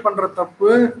எல்லாருமே பண்ற தப்பு.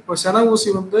 இப்போ செனை ஊசி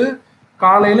வந்து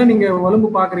காலையில நீங்க வலும்பு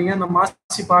பாக்குறீங்க, இந்த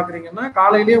மாசி பாக்குறீங்கன்னா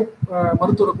காலையிலேயே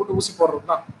மருத்துவரை கூட்டு ஊசி போடுறது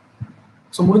தான்.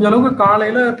 ஸோ முடிஞ்ச அளவுக்கு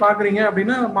காலையில பாக்குறீங்க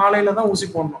அப்படின்னா மாலையில தான் ஊசி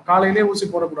போடணும், காலையிலேயே ஊசி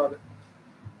போடக்கூடாது.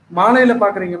 மாலையில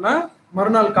பாக்குறீங்கன்னா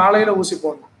மறுநாள் காலையில ஊசி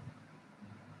போடணும்.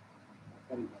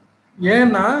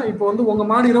 ஏன்னா இப்போ வந்து உங்க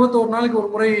மாடு 21 நாளைக்கு ஒரு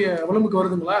முறை வலும்புக்கு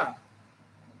வருதுங்களா?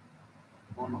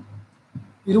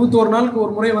 21 நாளுக்கு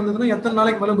ஒரு முறை வந்ததுன்னா எத்தனை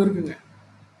நாளைக்கு வலும்பு இருக்குங்க?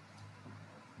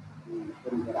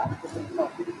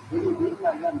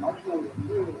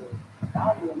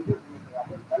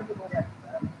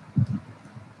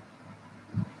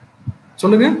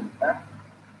 சொல்லுங்க.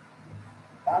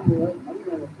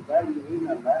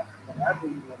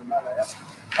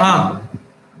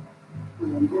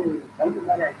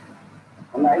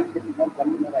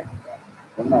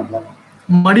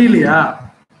 மடியிலையா?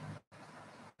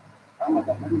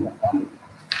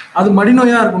 அது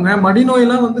மடிநோயா இருக்குங்க.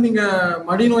 மடிநோயெல்லாம் வந்து நீங்க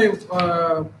மடிநோய்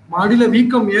மடியில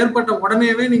வீக்கம் ஏற்பட்ட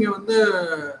உடனேவே நீங்க வந்து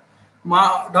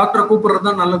டாக்டரை கூப்பிடுறது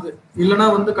தான் நல்லது. இல்லைன்னா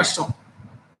வந்து கஷ்டம்.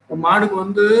 மாடுக்கு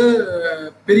வந்து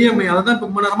பெரியம்மை, அதான் இப்ப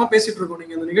ரொம்ப நேரமா பேசிட்டு இருக்கோம்.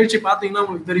 நீங்க இந்த நிகழ்ச்சி பாத்தீங்கன்னா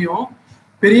உங்களுக்கு தெரியும்,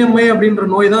 பெரியம்மை அப்படின்ற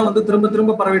நோய் தான் வந்து திரும்ப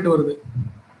திரும்ப பரவிட்டு வருது.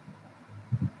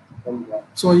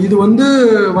 ஸோ இது வந்து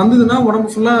வந்ததுன்னா உடம்பு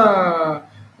ஃபுல்லா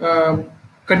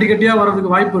கட்டி கட்டியா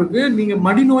வர்றதுக்கு வாய்ப்பு இருக்கு. நீங்க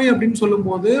மடிநோய் அப்படின்னு சொல்லும்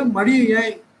போது மடி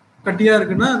ஏன் கட்டியா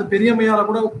இருக்குன்னா அது பெரியம்மையால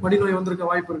கூட மடிநோய் வந்திருக்க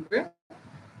வாய்ப்பு இருக்கு.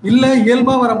 இல்ல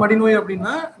இயல்பா வர மடிநோய்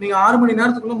அப்படின்னா நீங்க 6 மணி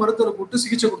நேரத்துக்குள்ள மருத்துவரை கூப்பிட்டு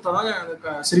சிகிச்சை கொடுத்தாதான்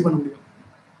சரி பண்ண முடியும்.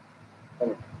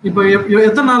 இப்ப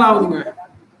எத்தனை நாள் ஆகுதுங்க?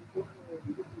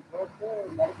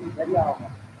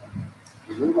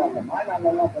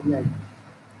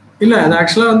 இல்ல அது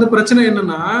ஆக்சுவலா வந்து பிரச்சனை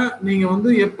என்னன்னா, நீங்க வந்து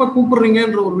எப்ப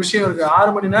கூப்பிடுறீங்கன்ற ஒரு விஷயம் இருக்கு.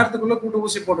 6 மணி நேரத்துக்குள்ள கூட்டு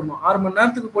ஊசி போடணும். 6 மணி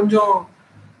நேரத்துக்கு கொஞ்சம்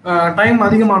டைம்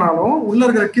அதிகமானாலும் உள்ள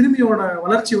இருக்கிற கிருமியோட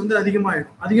வளர்ச்சி வந்து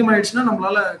அதிகமாயிடும். அதிகமாயிடுச்சுன்னா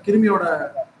நம்மளால கிருமியோட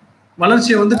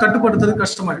வளர்ச்சியை வந்து கட்டுப்படுத்துறது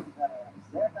கஷ்டமாயிடும்.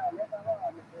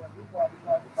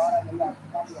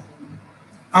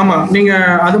 ஆமா, நீங்க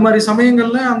அது மாதிரி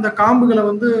சமயங்கள்ல அந்த காம்புகளை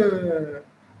வந்து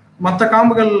மற்ற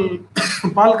காம்புகள்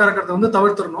பால் கறக்கிறத வந்து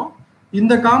தவிர்த்துடணும்.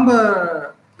 இந்த காம்பை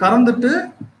கறந்துட்டு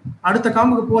அடுத்த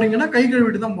காம்புக்கு போறீங்கன்னா கை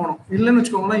கழுவிட்டு தான் போகணும். இல்லைன்னு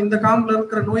வச்சுக்கோங்களேன், இந்த காம்புல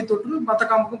இருக்கிற நோய் தொற்று மற்ற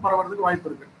காம்புக்கும் பரவறதுக்கு வாய்ப்பு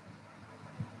இருக்கு.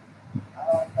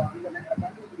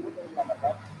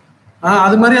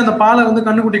 அது மாதிரி அந்த பாலை வந்து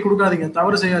கண்ணுக்குட்டி கொடுக்காதீங்க,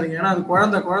 தவறு செய்யாதீங்க. ஏன்னா அது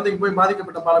குழந்தைக்கு போய்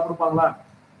பாதிக்கப்பட்ட பாலை கொடுப்பாங்களா?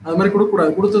 அது மாதிரி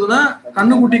கொடுக்கக்கூடாது. கொடுத்ததுன்னா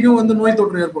கண்ணுக்குட்டிக்கும் வந்து நோய்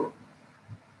தொற்று ஏற்படும்.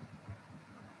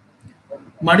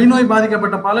 மடிநோய்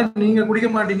பாதிக்கப்பட்ட பாலை நீங்க குடிக்க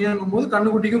மாட்டீங்கன்னும் போது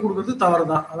கண்ணுக்குட்டிக்கும் கொடுக்கறது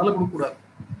தவறுதான். அதெல்லாம் கொடுக்கக்கூடாது.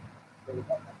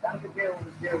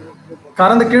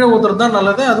 கறந்து கீழே ஊத்துறது தான்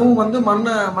நல்லது. அதுவும் வந்து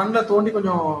மண்ணை தோண்டி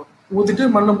கொஞ்சம் ஊத்திட்டு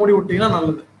மண்ணை மூடி விட்டீங்கன்னா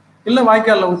நல்லது. இல்ல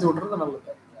வாய்க்கால்ல ஊத்தி விட்டுறது நல்லது.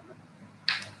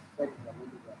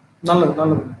 நல்லது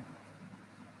நல்லது.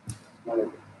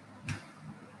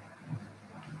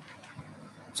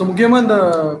 ஸோ முக்கியமா இந்த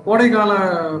கோடைக்கால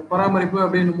பராமரிப்பு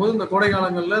அப்படின்னும் போது இந்த கோடை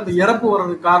காலங்கள்ல இந்த இறப்பு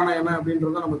வர்றதுக்கு காரணம் என்ன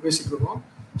அப்படின்றத நம்ம பேசிட்டு இருக்கோம்.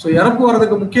 ஸோ இறப்பு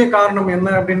வர்றதுக்கு முக்கிய காரணம் என்ன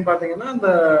அப்படின்னு பாத்தீங்கன்னா, இந்த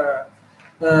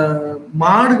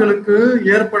மாடுகளுக்கு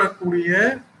ஏற்படக்கூடிய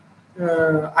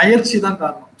அயற்சி தான்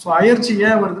காரணம். ஸோ அயற்சி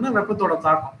ஏன் வருதுன்னா வெப்பத்தோட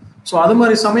தாக்கம். ஸோ அது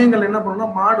மாதிரி சமயங்கள் என்ன பண்ணணும்னா,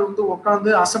 மாடு வந்து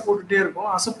உட்காந்து அசை போட்டுட்டே இருக்கும்.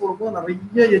 அசை போடும்போது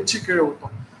நிறைய எச்சு கீழே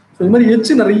ஊற்றும். ஸோ இது மாதிரி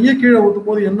எச்சு நிறைய கீழே ஊற்றும்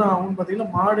போது என்ன ஆகும்னு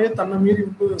பார்த்தீங்கன்னா, மாடே தன்னை மீறி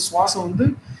வந்து சுவாசம் வந்து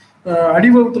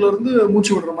அடிவகத்துல இருந்து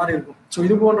மூச்சு விடுற மாதிரி இருக்கும். ஸோ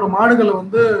இது போன்ற மாடுகளை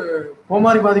வந்து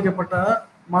கோமாரி பாதிக்கப்பட்ட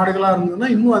மாடுகளா இருந்ததுன்னா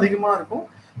இன்னும் அதிகமா இருக்கும்.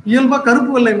 இயல்பா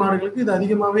கருப்பு வெள்ளை மாடுகளுக்கு இது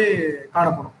அதிகமாவே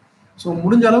காணப்படும். ஸோ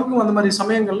முடிஞ்ச அளவுக்கு அந்த மாதிரி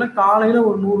சமயங்கள்ல காலையில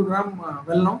ஒரு 100 கிராம்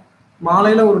வெல்லம்,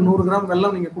 மாலையில ஒரு 100 கிராம்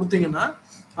வெல்லம் நீங்க கொடுத்தீங்கன்னா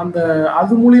அந்த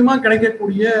அது மூலியமா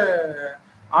கிடைக்கக்கூடிய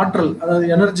ஆற்றல், அதாவது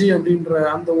எனர்ஜி அப்படின்ற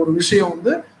அந்த ஒரு விஷயம்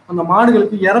வந்து அந்த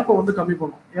மாடுகளுக்கு இறப்பை வந்து கம்மி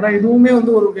பண்ணும். ஏன்னா இதுவுமே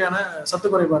வந்து ஒரு வகையான சத்து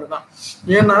குறைபாடு தான்.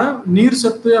 ஏன்னா நீர்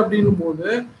சத்து அப்படின்னும் போது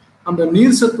அந்த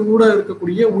நீர் சத்து கூட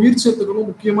இருக்கக்கூடிய உயிர் சத்துக்களும்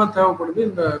முக்கியமா தேவைப்படுது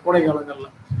இந்த கோடை காலங்கள்ல.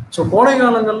 ஸோ கோடை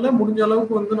காலங்கள்ல முடிஞ்ச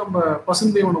அளவுக்கு வந்து நம்ம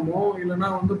பசுந்தீவனமோ இல்லைன்னா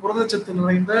வந்து புரதச்சத்து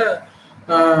நிறைந்த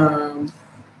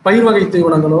பயிர் வகை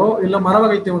தீவனங்களோ இல்லை மர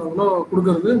வகை தீவனங்களோ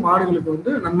கொடுக்கறது மாடுகளுக்கு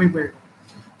வந்து நன்மை பயக்கும்.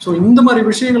 ஸோ இந்த மாதிரி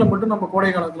விஷயங்களை மட்டும் நம்ம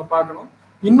கோடை காலத்துல பார்க்கணும்.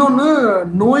 இன்னொன்று,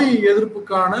 நோய்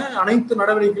எதிர்ப்புக்கான அனைத்து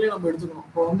நடவடிக்கைகளையும் நம்ம எடுத்துக்கணும்.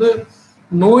 இப்போ வந்து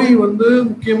நோய் வந்து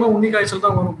முக்கியமா உன்னிக்காய்ச்சல்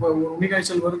தான் வரும். இப்போ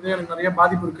உன்னிக்காய்ச்சல் வருது, எனக்கு நிறைய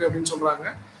பாதிப்பு இருக்கு அப்படின்னு சொல்றாங்க.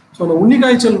 ஸோ அந்த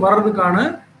உன்னிக்காய்ச்சல் வர்றதுக்கான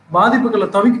பாதிப்புகளை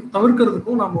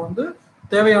தவிர்க்கிறதுக்கும் நம்ம வந்து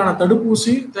தேவையான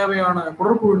தடுப்பூசி, தேவையான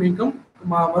குடற்புழு நீக்கம்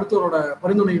மருத்துவரோட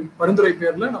பரிந்துரை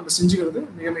பேர்ல நம்ம செஞ்சுக்கிறது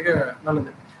மிக மிக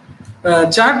நல்லது.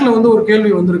 சாட்ல வந்து ஒரு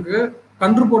கேள்வி வந்திருக்கு,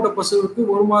 கன்று போட்ட பசுவுக்கு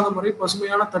 1 மாதம் வரை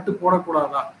பசுமையான தட்டு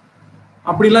போடக்கூடாதா?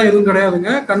 அப்படிலாம் எதுவும் கிடையாதுங்க.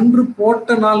 கன்று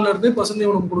போட்ட நாள்ல இருந்தே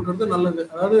பசுந்தீவனம் கொடுக்கறது நல்லது.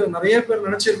 அதாவது நிறைய பேர்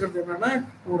நினைச்சிருக்கிறது என்னன்னா,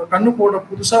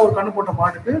 புதுசா ஒரு கண்ணு போட்ட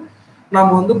மாட்டுக்கு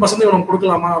நாம வந்து பசுந்தீவனம்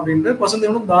கொடுக்கலாமா அப்படின்ட்டு.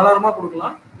 பசுந்தீவனம் தாராளமா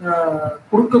கொடுக்கலாம்.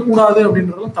 கொடுக்க கூடாது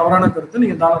அப்படின்றதும் தவறான கருத்து.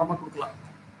 நீங்க தாராளமா கொடுக்கலாம்.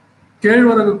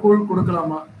 கேழ்வரகு கூழ்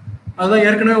கொடுக்கலாமா? அதுதான்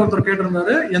ஏற்கனவே ஒருத்தர்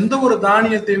கேட்டிருந்தாரு. எந்த ஒரு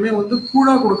தானியத்தையுமே வந்து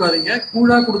கூழா கொடுக்காதீங்க.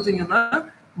 கூழா கொடுத்தீங்கன்னா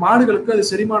மாடுகளுக்கு அது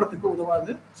செரிமானத்துக்கு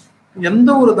உதவாது. எந்த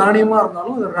ஒரு தானியமா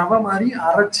இருந்தாலும் அது ரவை மாதிரி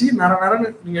அரைச்சி நரன்னு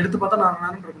நீங்க எடுத்து பார்த்தா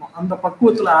நரன்னு இருக்கணும். அந்த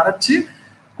பக்குவத்துல அரைச்சி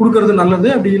கொடுக்கறது நல்லது.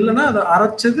 அப்படி இல்லைன்னா அதை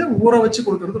அரைச்சது ஊற வச்சு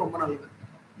கொடுக்கறது ரொம்ப நல்லது.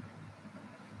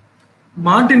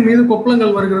 மாட்டின் மீது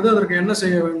கொப்பளங்கள் வருகிறது, அதற்கு என்ன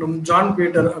செய்ய வேண்டும்? ஜான்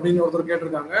பீட்டர் அப்படின்னு ஒருத்தர்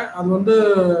கேட்டிருக்காங்க. அது வந்து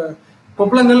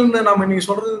கொப்பளங்கள்னு நாம இன்னைக்கு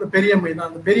சொல்றது இந்த பெரியம்மை தான்.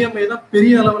 அந்த பெரியம்மை தான்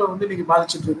பெரிய அளவுல வந்து இன்னைக்கு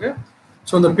பாதிச்சுட்டு இருக்கு.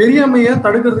 ஸோ அந்த பெரியம்மையை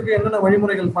தடுக்கிறதுக்கு என்னென்ன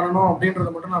வழிமுறைகள் பண்ணணும் அப்படின்றத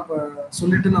மட்டும் நான் இப்போ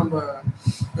சொல்லிட்டு நம்ம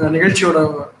நிகழ்ச்சியோட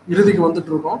இறுதிக்கு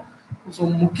வந்துட்டு இருக்கோம். ஸோ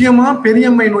முக்கியமா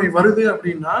பெரியம்மை நோய் வருது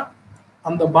அப்படின்னா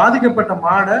அந்த பாதிக்கப்பட்ட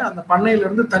மாடை அந்த பண்ணையில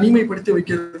இருந்து தனிமைப்படுத்தி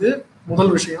வைக்கிறது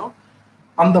முதல் விஷயம்.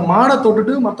 அந்த மாடை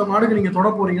தொட்டுட்டு மற்ற மாடுக்கு நீங்க தொட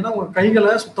போறீங்கன்னா உங்க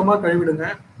கைகளை சுத்தமா கழுவிடுங்க.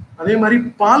 அதே மாதிரி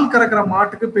பால் கறக்கிற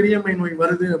மாட்டுக்கு பெரியம்மை நோய்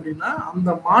வருது அப்படின்னா அந்த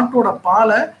மாட்டோட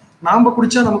பாலை நாம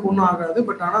குடிச்சா நமக்கு ஒன்றும் ஆகாது.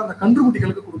 பட் ஆனால் அந்த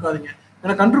கன்றுக்குட்டிகளுக்கு கொடுக்காதீங்க.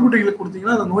 ஏன்னா கன்றுக்குட்டிகளுக்கு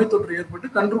கொடுத்தீங்கன்னா அந்த நோய் தொற்று ஏற்பட்டு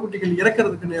கன்றுக்குட்டிகள்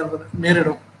இறக்கிறதுக்கு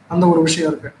நேரிடும். அந்த ஒரு விஷயம்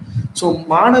இருக்கு. ஸோ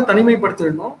மாடை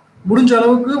தனிமைப்படுத்திடணும். முடிஞ்ச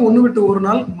அளவுக்கு 1 விட்டு 1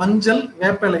 நாள் மஞ்சள்,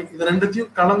 வேப்பிலை இது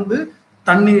ரெண்டுத்தையும் கலந்து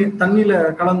தண்ணியில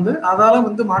கலந்து அதால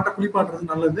வந்து மாட்டை குளிப்பாட்டுறது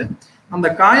நல்லது. அந்த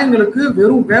காயங்களுக்கு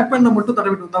வெறும் வேப்பெண்ணெய் மட்டும்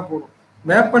தடவிட்டு இருந்தா போதும்.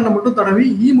 வேப்பெண்ணெய் மட்டும் தடவி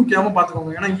ஈ முக்கியமா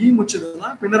பார்த்துக்கோங்க. ஏன்னா ஈ முச்சுதுன்னா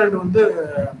பின்னரண்டு வந்து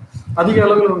அதிக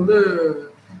அளவுல வந்து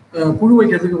புழு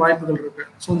வைக்கிறதுக்கு வாய்ப்புகள் இருக்கு.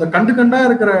 ஸோ இந்த கண்டா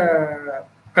இருக்கிற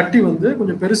கட்டி வந்து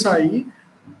கொஞ்சம் பெருசாகி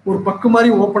ஒரு பக்கு மாதிரி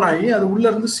ஓப்பன் ஆகி அது உள்ள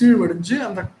இருந்து சீழ் வடிஞ்சு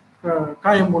அந்த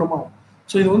காயம் குணமாகும்.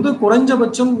 ஸோ இது வந்து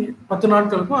குறைஞ்சபட்சம் 10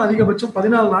 நாட்களுக்கும் அதிகபட்சம்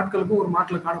 14 நாட்களுக்கும் ஒரு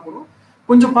மாட்டில் காணப்படும்.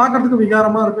 கொஞ்சம் பார்க்கறதுக்கு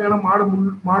விகாரமா இருக்கும். ஏன்னா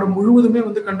மாடு முழுவதுமே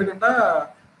வந்து கண்டு கண்டா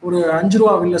ஒரு 5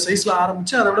 ரூபா வில்ல சைஸ்ல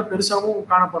ஆரம்பிச்சு அதை விட பெருசாகவும்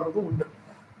காணப்படுறதும் உண்டு.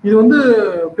 இது வந்து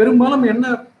பெரும்பாலும் என்ன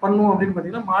பண்ணும் அப்படின்னு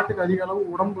பார்த்தீங்கன்னா, மாட்டுக்கு அதிக அளவு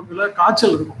உடம்புக்குள்ள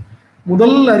காய்ச்சல் இருக்கும்.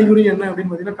 முதல் அறிகுறி என்ன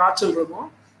அப்படின்னு பார்த்தீங்கன்னா காய்ச்சல் இருக்கும்.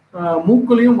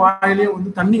 மூக்குலையும் வாயிலையும்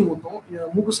வந்து தண்ணி ஊற்றும்,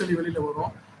 மூக்கு சளி வெளியில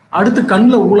வரும். அடுத்து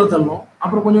கண்ணில் ஊழ தள்ளும்.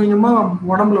 அப்புறம் கொஞ்சம் கொஞ்சமா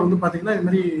உடம்புல வந்து பார்த்தீங்கன்னா இது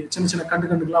மாதிரி சின்ன சின்ன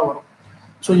கண்டுகளாக வரும்.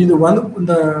 ஸோ இது வந்து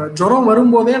இந்த ஜுரம்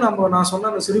வரும்போதே நான் சொன்ன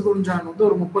அந்த சிறுகுறிஞ்சான் வந்து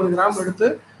ஒரு 30 கிராம் எடுத்து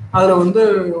அதில் வந்து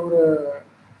ஒரு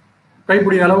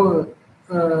கைப்பிடி அளவு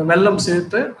வெல்லம்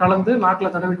சேர்த்து கலந்து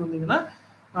நாக்கில் தடவிட்டு வந்தீங்கன்னா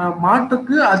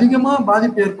மாட்டுக்கு அதிகமாக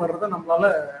பாதிப்பு ஏற்படுறத நம்மளால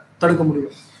தடுக்க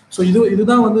முடியும். ஸோ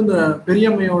இதுதான் வந்து இந்த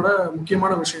பெரியம்மையோட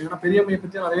முக்கியமான விஷயம். ஏன்னா பெரியம்மையை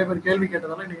பற்றி நிறைய பேர் கேள்வி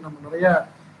கேட்டதால இன்னைக்கு நம்ம நிறைய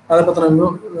அதை பற்றின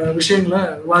விஷயங்களை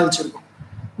விவாதிச்சிருக்கோம்.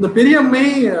 இந்த பெரியம்மை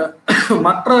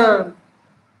மற்ற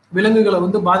விலங்குகளை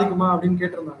வந்து பாதிக்குமா அப்படின்னு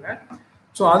கேட்டிருந்தாங்க.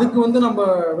 ஸோ அதுக்கு வந்து நம்ம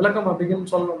விளக்கம்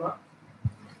அப்படின்னு சொல்லணும்னா,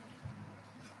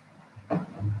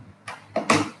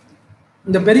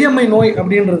 இந்த பெரியம்மை நோய்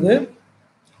அப்படின்றது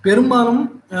பெரும்பாலும்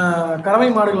கறவை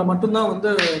மாடுகளை மட்டும்தான் வந்து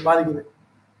பாதிக்குது.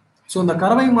 ஸோ இந்த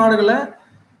கறவை மாடுகளை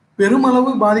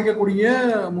பெருமளவு பாதிக்கக்கூடிய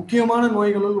முக்கியமான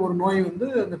நோய்களுள் ஒரு நோய் வந்து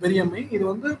இந்த பெரியம்மை. இது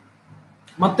வந்து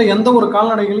மற்ற எந்த ஒரு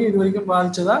கால்நடைகளையும் இது வரைக்கும்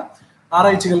பாதிச்சதா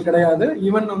ஆராய்ச்சிகள் கிடையாது.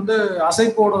 ஈவன் வந்து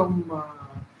அசைப்போடும்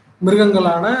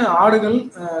மிருகங்களான ஆடுகள்,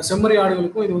 செம்மறி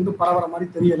ஆடுகளுக்கும் இது வந்து பரவற மாதிரி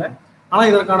தெரியல. ஆனா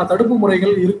இதற்கான தடுப்பு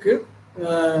முறைகள் இருக்கு.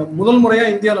 முதல் முறையா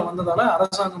இந்தியாவில் வந்ததால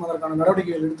அரசாங்கம் அதற்கான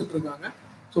நடவடிக்கைகள் எடுத்துட்டு இருக்காங்க.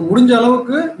 ஸோ முடிஞ்ச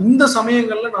அளவுக்கு இந்த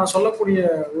சமயங்கள்ல நான் சொல்லக்கூடிய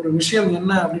ஒரு விஷயம்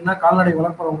என்ன அப்படின்னா, கால்நடை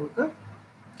வளர்ப்பவங்களுக்கு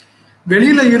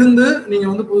வெளியில இருந்து நீங்க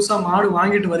வந்து புதுசா மாடு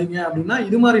வாங்கிட்டு வரீங்க அப்படின்னா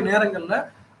இது மாதிரி நேரங்கள்ல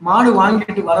மாடு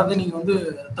வாங்கிட்டு வரதை நீங்க வந்து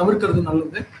தவிர்க்கிறது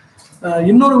நல்லது.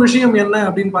 இன்னொரு விஷயம் என்ன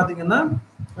அப்படின்னு பாத்தீங்கன்னா,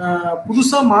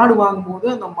 புதுசா மாடு வாங்கும்போது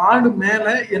அந்த மாடு மேல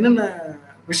என்னென்ன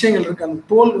விஷயங்கள் இருக்கு, அந்த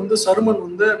தோல் வந்து சருமன்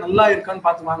வந்து நல்லா இருக்கான்னு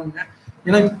பார்த்து வாங்குங்க.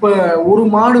 ஏன்னா இப்ப ஒரு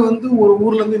மாடு வந்து ஒரு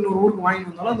ஊர்ல இருந்து இன்னொரு ஊருக்கு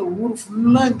வாங்கிட்டு வந்தாலும் அந்த ஊர்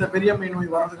ஃபுல்லா இந்த பெரியம்மை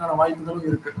நோய் வர்றதுக்கான வாய்ப்புகளும்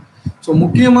இருக்கு. ஸோ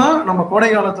முக்கியமா நம்ம கோடை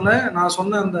காலத்துல நான்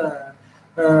சொன்ன அந்த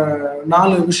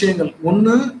 4 விஷயங்கள்,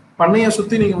 ஒண்ணு பண்ணையை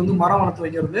சுத்தி நீங்க வந்து மரம் வளர்த்து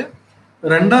வைக்கிறது,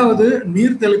 2வது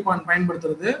நீர் தெளிப்பான்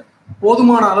பயன்படுத்துறது,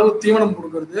 போதுமான அளவு தீவனம்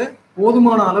கொடுக்கறது,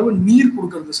 போதுமான அளவு நீர்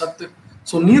கொடுக்கறது சத்து.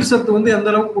 ஸோ நீர் சத்து வந்து எந்த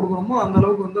அளவுக்கு கொடுக்கணுமோ அந்த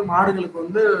அளவுக்கு வந்து மாடுகளுக்கு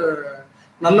வந்து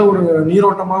நல்ல ஒரு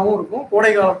நீரோட்டமாகவும் இருக்கும்.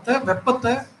 கோடை காலத்தை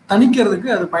வெப்பத்தை தணிக்கிறதுக்கு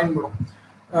அது பயன்படும்.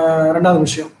 2வது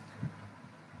விஷயம்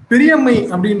பெரியம்மை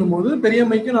அப்படின்னும் போது,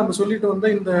 பெரியம்மைக்கு நம்ம சொல்லிட்டு வந்த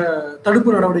இந்த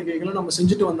தடுப்பு நடவடிக்கைகளை நம்ம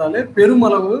செஞ்சுட்டு வந்தாலே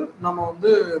பெருமளவு நம்ம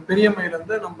வந்து பெரியம்மையில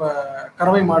இருந்து நம்ம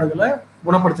கறவை மாடுகளை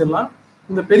குணப்படுத்திடலாம்.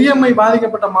 இந்த பெரியம்மை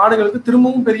பாதிக்கப்பட்ட மாடுகளுக்கு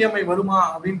திரும்பவும் பெரியம்மை வருமா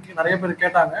அப்படின்னு நிறைய பேர்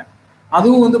கேட்டாங்க.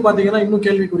 அதுவும் வந்து பாத்தீங்கன்னா இன்னும்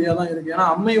கேள்விக்குறியா தான் இருக்கு.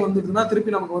 ஏன்னா அம்மை வந்துட்டுன்னா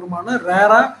திருப்பி நமக்கு வருமானா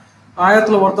ரேரா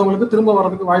 1000த்துல ஒருத்தவங்களுக்கு திரும்ப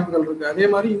வர்றதுக்கு வாய்ப்புகள் இருக்கு. அதே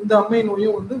மாதிரி இந்த அம்மை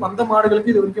நோயும் வந்து வந்த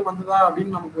மாடுகளுக்கு இது வரைக்கும் வந்ததா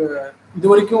அப்படின்னு நமக்கு இது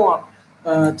வரைக்கும்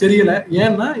தெரியல.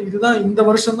 ஏன்னா இதுதான் இந்த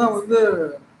வருஷம் தான் வந்து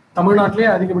தமிழ்நாட்டிலேயே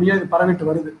அதிகப்படியா இது பரவிட்டு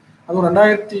வருது. அதுவும்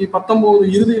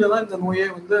 2019 இறுதியில தான் இந்த நோயே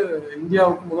வந்து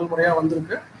இந்தியாவுக்கு முதல் முறையா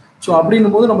வந்திருக்கு. ஸோ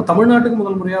அப்படின்னும் போது நம்ம தமிழ்நாட்டுக்கு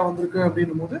முதல் முறையா வந்திருக்கு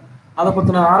அப்படின்னும் போது அதை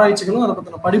பத்தின ஆராய்ச்சிகளும் அதை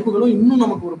பத்தின படிப்புகளும் இன்னும்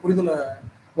நமக்கு ஒரு புரிதலை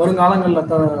வருங்காலங்களில்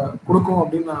கொடுக்கும்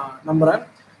அப்படின்னு நான் நம்புறேன்.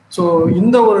 ஸோ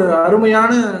இந்த ஒரு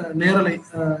அருமையான நேரலை,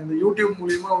 இந்த யூடியூப்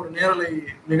மூலியமா ஒரு நேரலை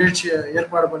நிகழ்ச்சியை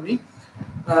ஏற்பாடு பண்ணி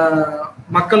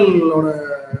மக்களோட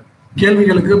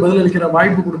கேள்விகளுக்கு பதிலளிக்கிற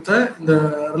வாய்ப்பு கொடுத்த இந்த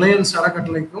ரிலையன்ஸ்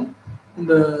அறக்கட்டளைக்கும்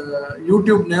இந்த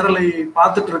யூடியூப் நேரலை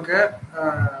பார்த்துட்டு இருக்க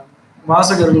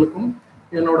வாசகர்களுக்கும்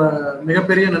என்னோட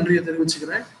மிகப்பெரிய நன்றியை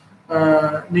தெரிவிச்சுக்கிறேன்.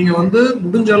 நீங்க வந்து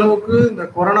முடிஞ்ச அளவுக்கு இந்த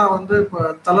கொரோனா வந்து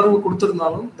இப்ப தளர்வு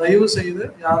கொடுத்திருந்தாலும் தயவு செய்து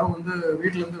யாரும் வந்து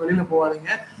வீட்டுல இருந்து வெளியில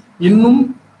போகாதீங்க. இன்னும்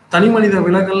தனி மனித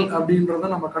விலகல் அப்படின்றத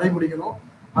நம்ம கடைபிடிக்கணும்.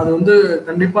 அது வந்து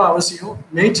கண்டிப்பா அவசியம்.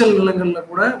 மேய்ச்சல் நிலங்கள்ல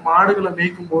கூட மாடுகளை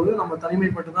மேய்க்கும் போது நம்ம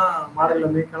தனிமைப்பட்டு தான் மாடுகளை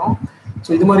மேய்க்கணும். ஸோ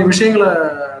இது மாதிரி விஷயங்களை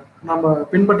நம்ம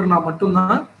பின்பற்றினா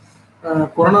மட்டும்தான்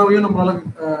கொரோனாவையும் நம்மளால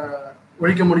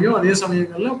ஒழிக்க முடியும். அதே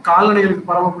சமயங்கள்ல கால்நடைகளுக்கு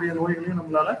பரவக்கூடிய நோய்களையும்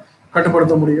நம்மளால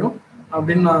கட்டுப்படுத்த முடியும்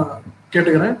அப்படின்னு நான்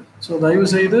கேட்டுக்கிறேன். ஸோ தயவு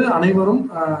செய்து அனைவரும்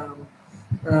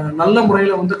நல்ல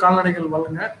முறையில வந்து கால்நடைகள்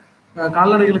வளருங்க.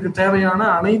 கால்நடைகளுக்கு தேவையான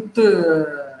அனைத்து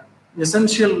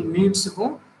எசென்ஷியல்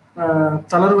நீட்ஸுக்கும்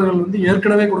தளர்வுகள் வந்து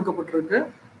ஏற்கனவே கொடுக்கப்பட்டிருக்கு.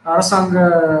 அரசாங்க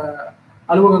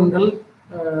அலுவலகங்கள்,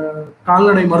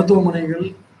 கால்நடை மருத்துவமனைகள்,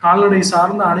 கால்நடை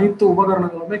சார்ந்த அனைத்து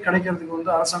உபகரணங்களுமே கிடைக்கிறதுக்கு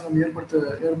வந்து அரசாங்கம்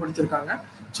ஏற்படுத்தியிருக்காங்க.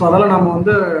 ஸோ அதெல்லாம் நம்ம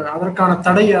வந்து அதற்கான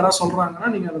தடை யாராவது சொல்றாங்கன்னா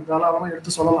நீங்க அதை தாராளமாக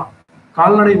எடுத்து சொல்லலாம்.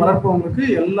 கால்நடை வளர்ப்பவங்களுக்கு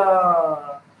எல்லா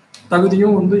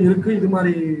தகுதியும் வந்து இருக்கு. இது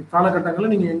மாதிரி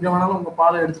காலகட்டங்களில் நீங்க எங்க வேணாலும் உங்க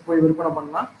பாலை எடுத்து போய் விற்பனை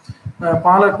பண்ணலாம்.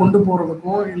 பாலை கொண்டு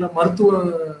போறதுக்கும் இல்லை மருத்துவ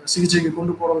சிகிச்சைக்கு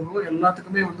கொண்டு போறதுக்கும்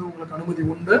எல்லாத்துக்குமே வந்து உங்களுக்கு அனுமதி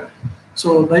உண்டு. ஸோ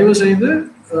தயவு செய்து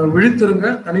விழித்திருங்க,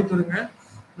 தனித்திருங்க,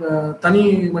 தனி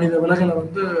மனித விலகலை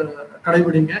வந்து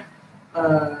கடைபிடிங்க.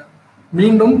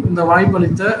 மீண்டும் இந்த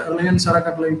வாய்ப்பளித்த ரிலையன்ஸ்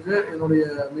அறக்கட்டளைக்கு என்னுடைய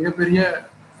மிகப்பெரிய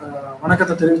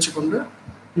வணக்கத்தை தெரிவித்து கொண்டு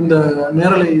இந்த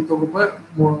நேரலை தொகுப்பை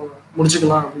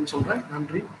முடிச்சுக்கலாம் அப்படின்னு சொல்றேன்.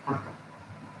 நன்றி, வணக்கம்.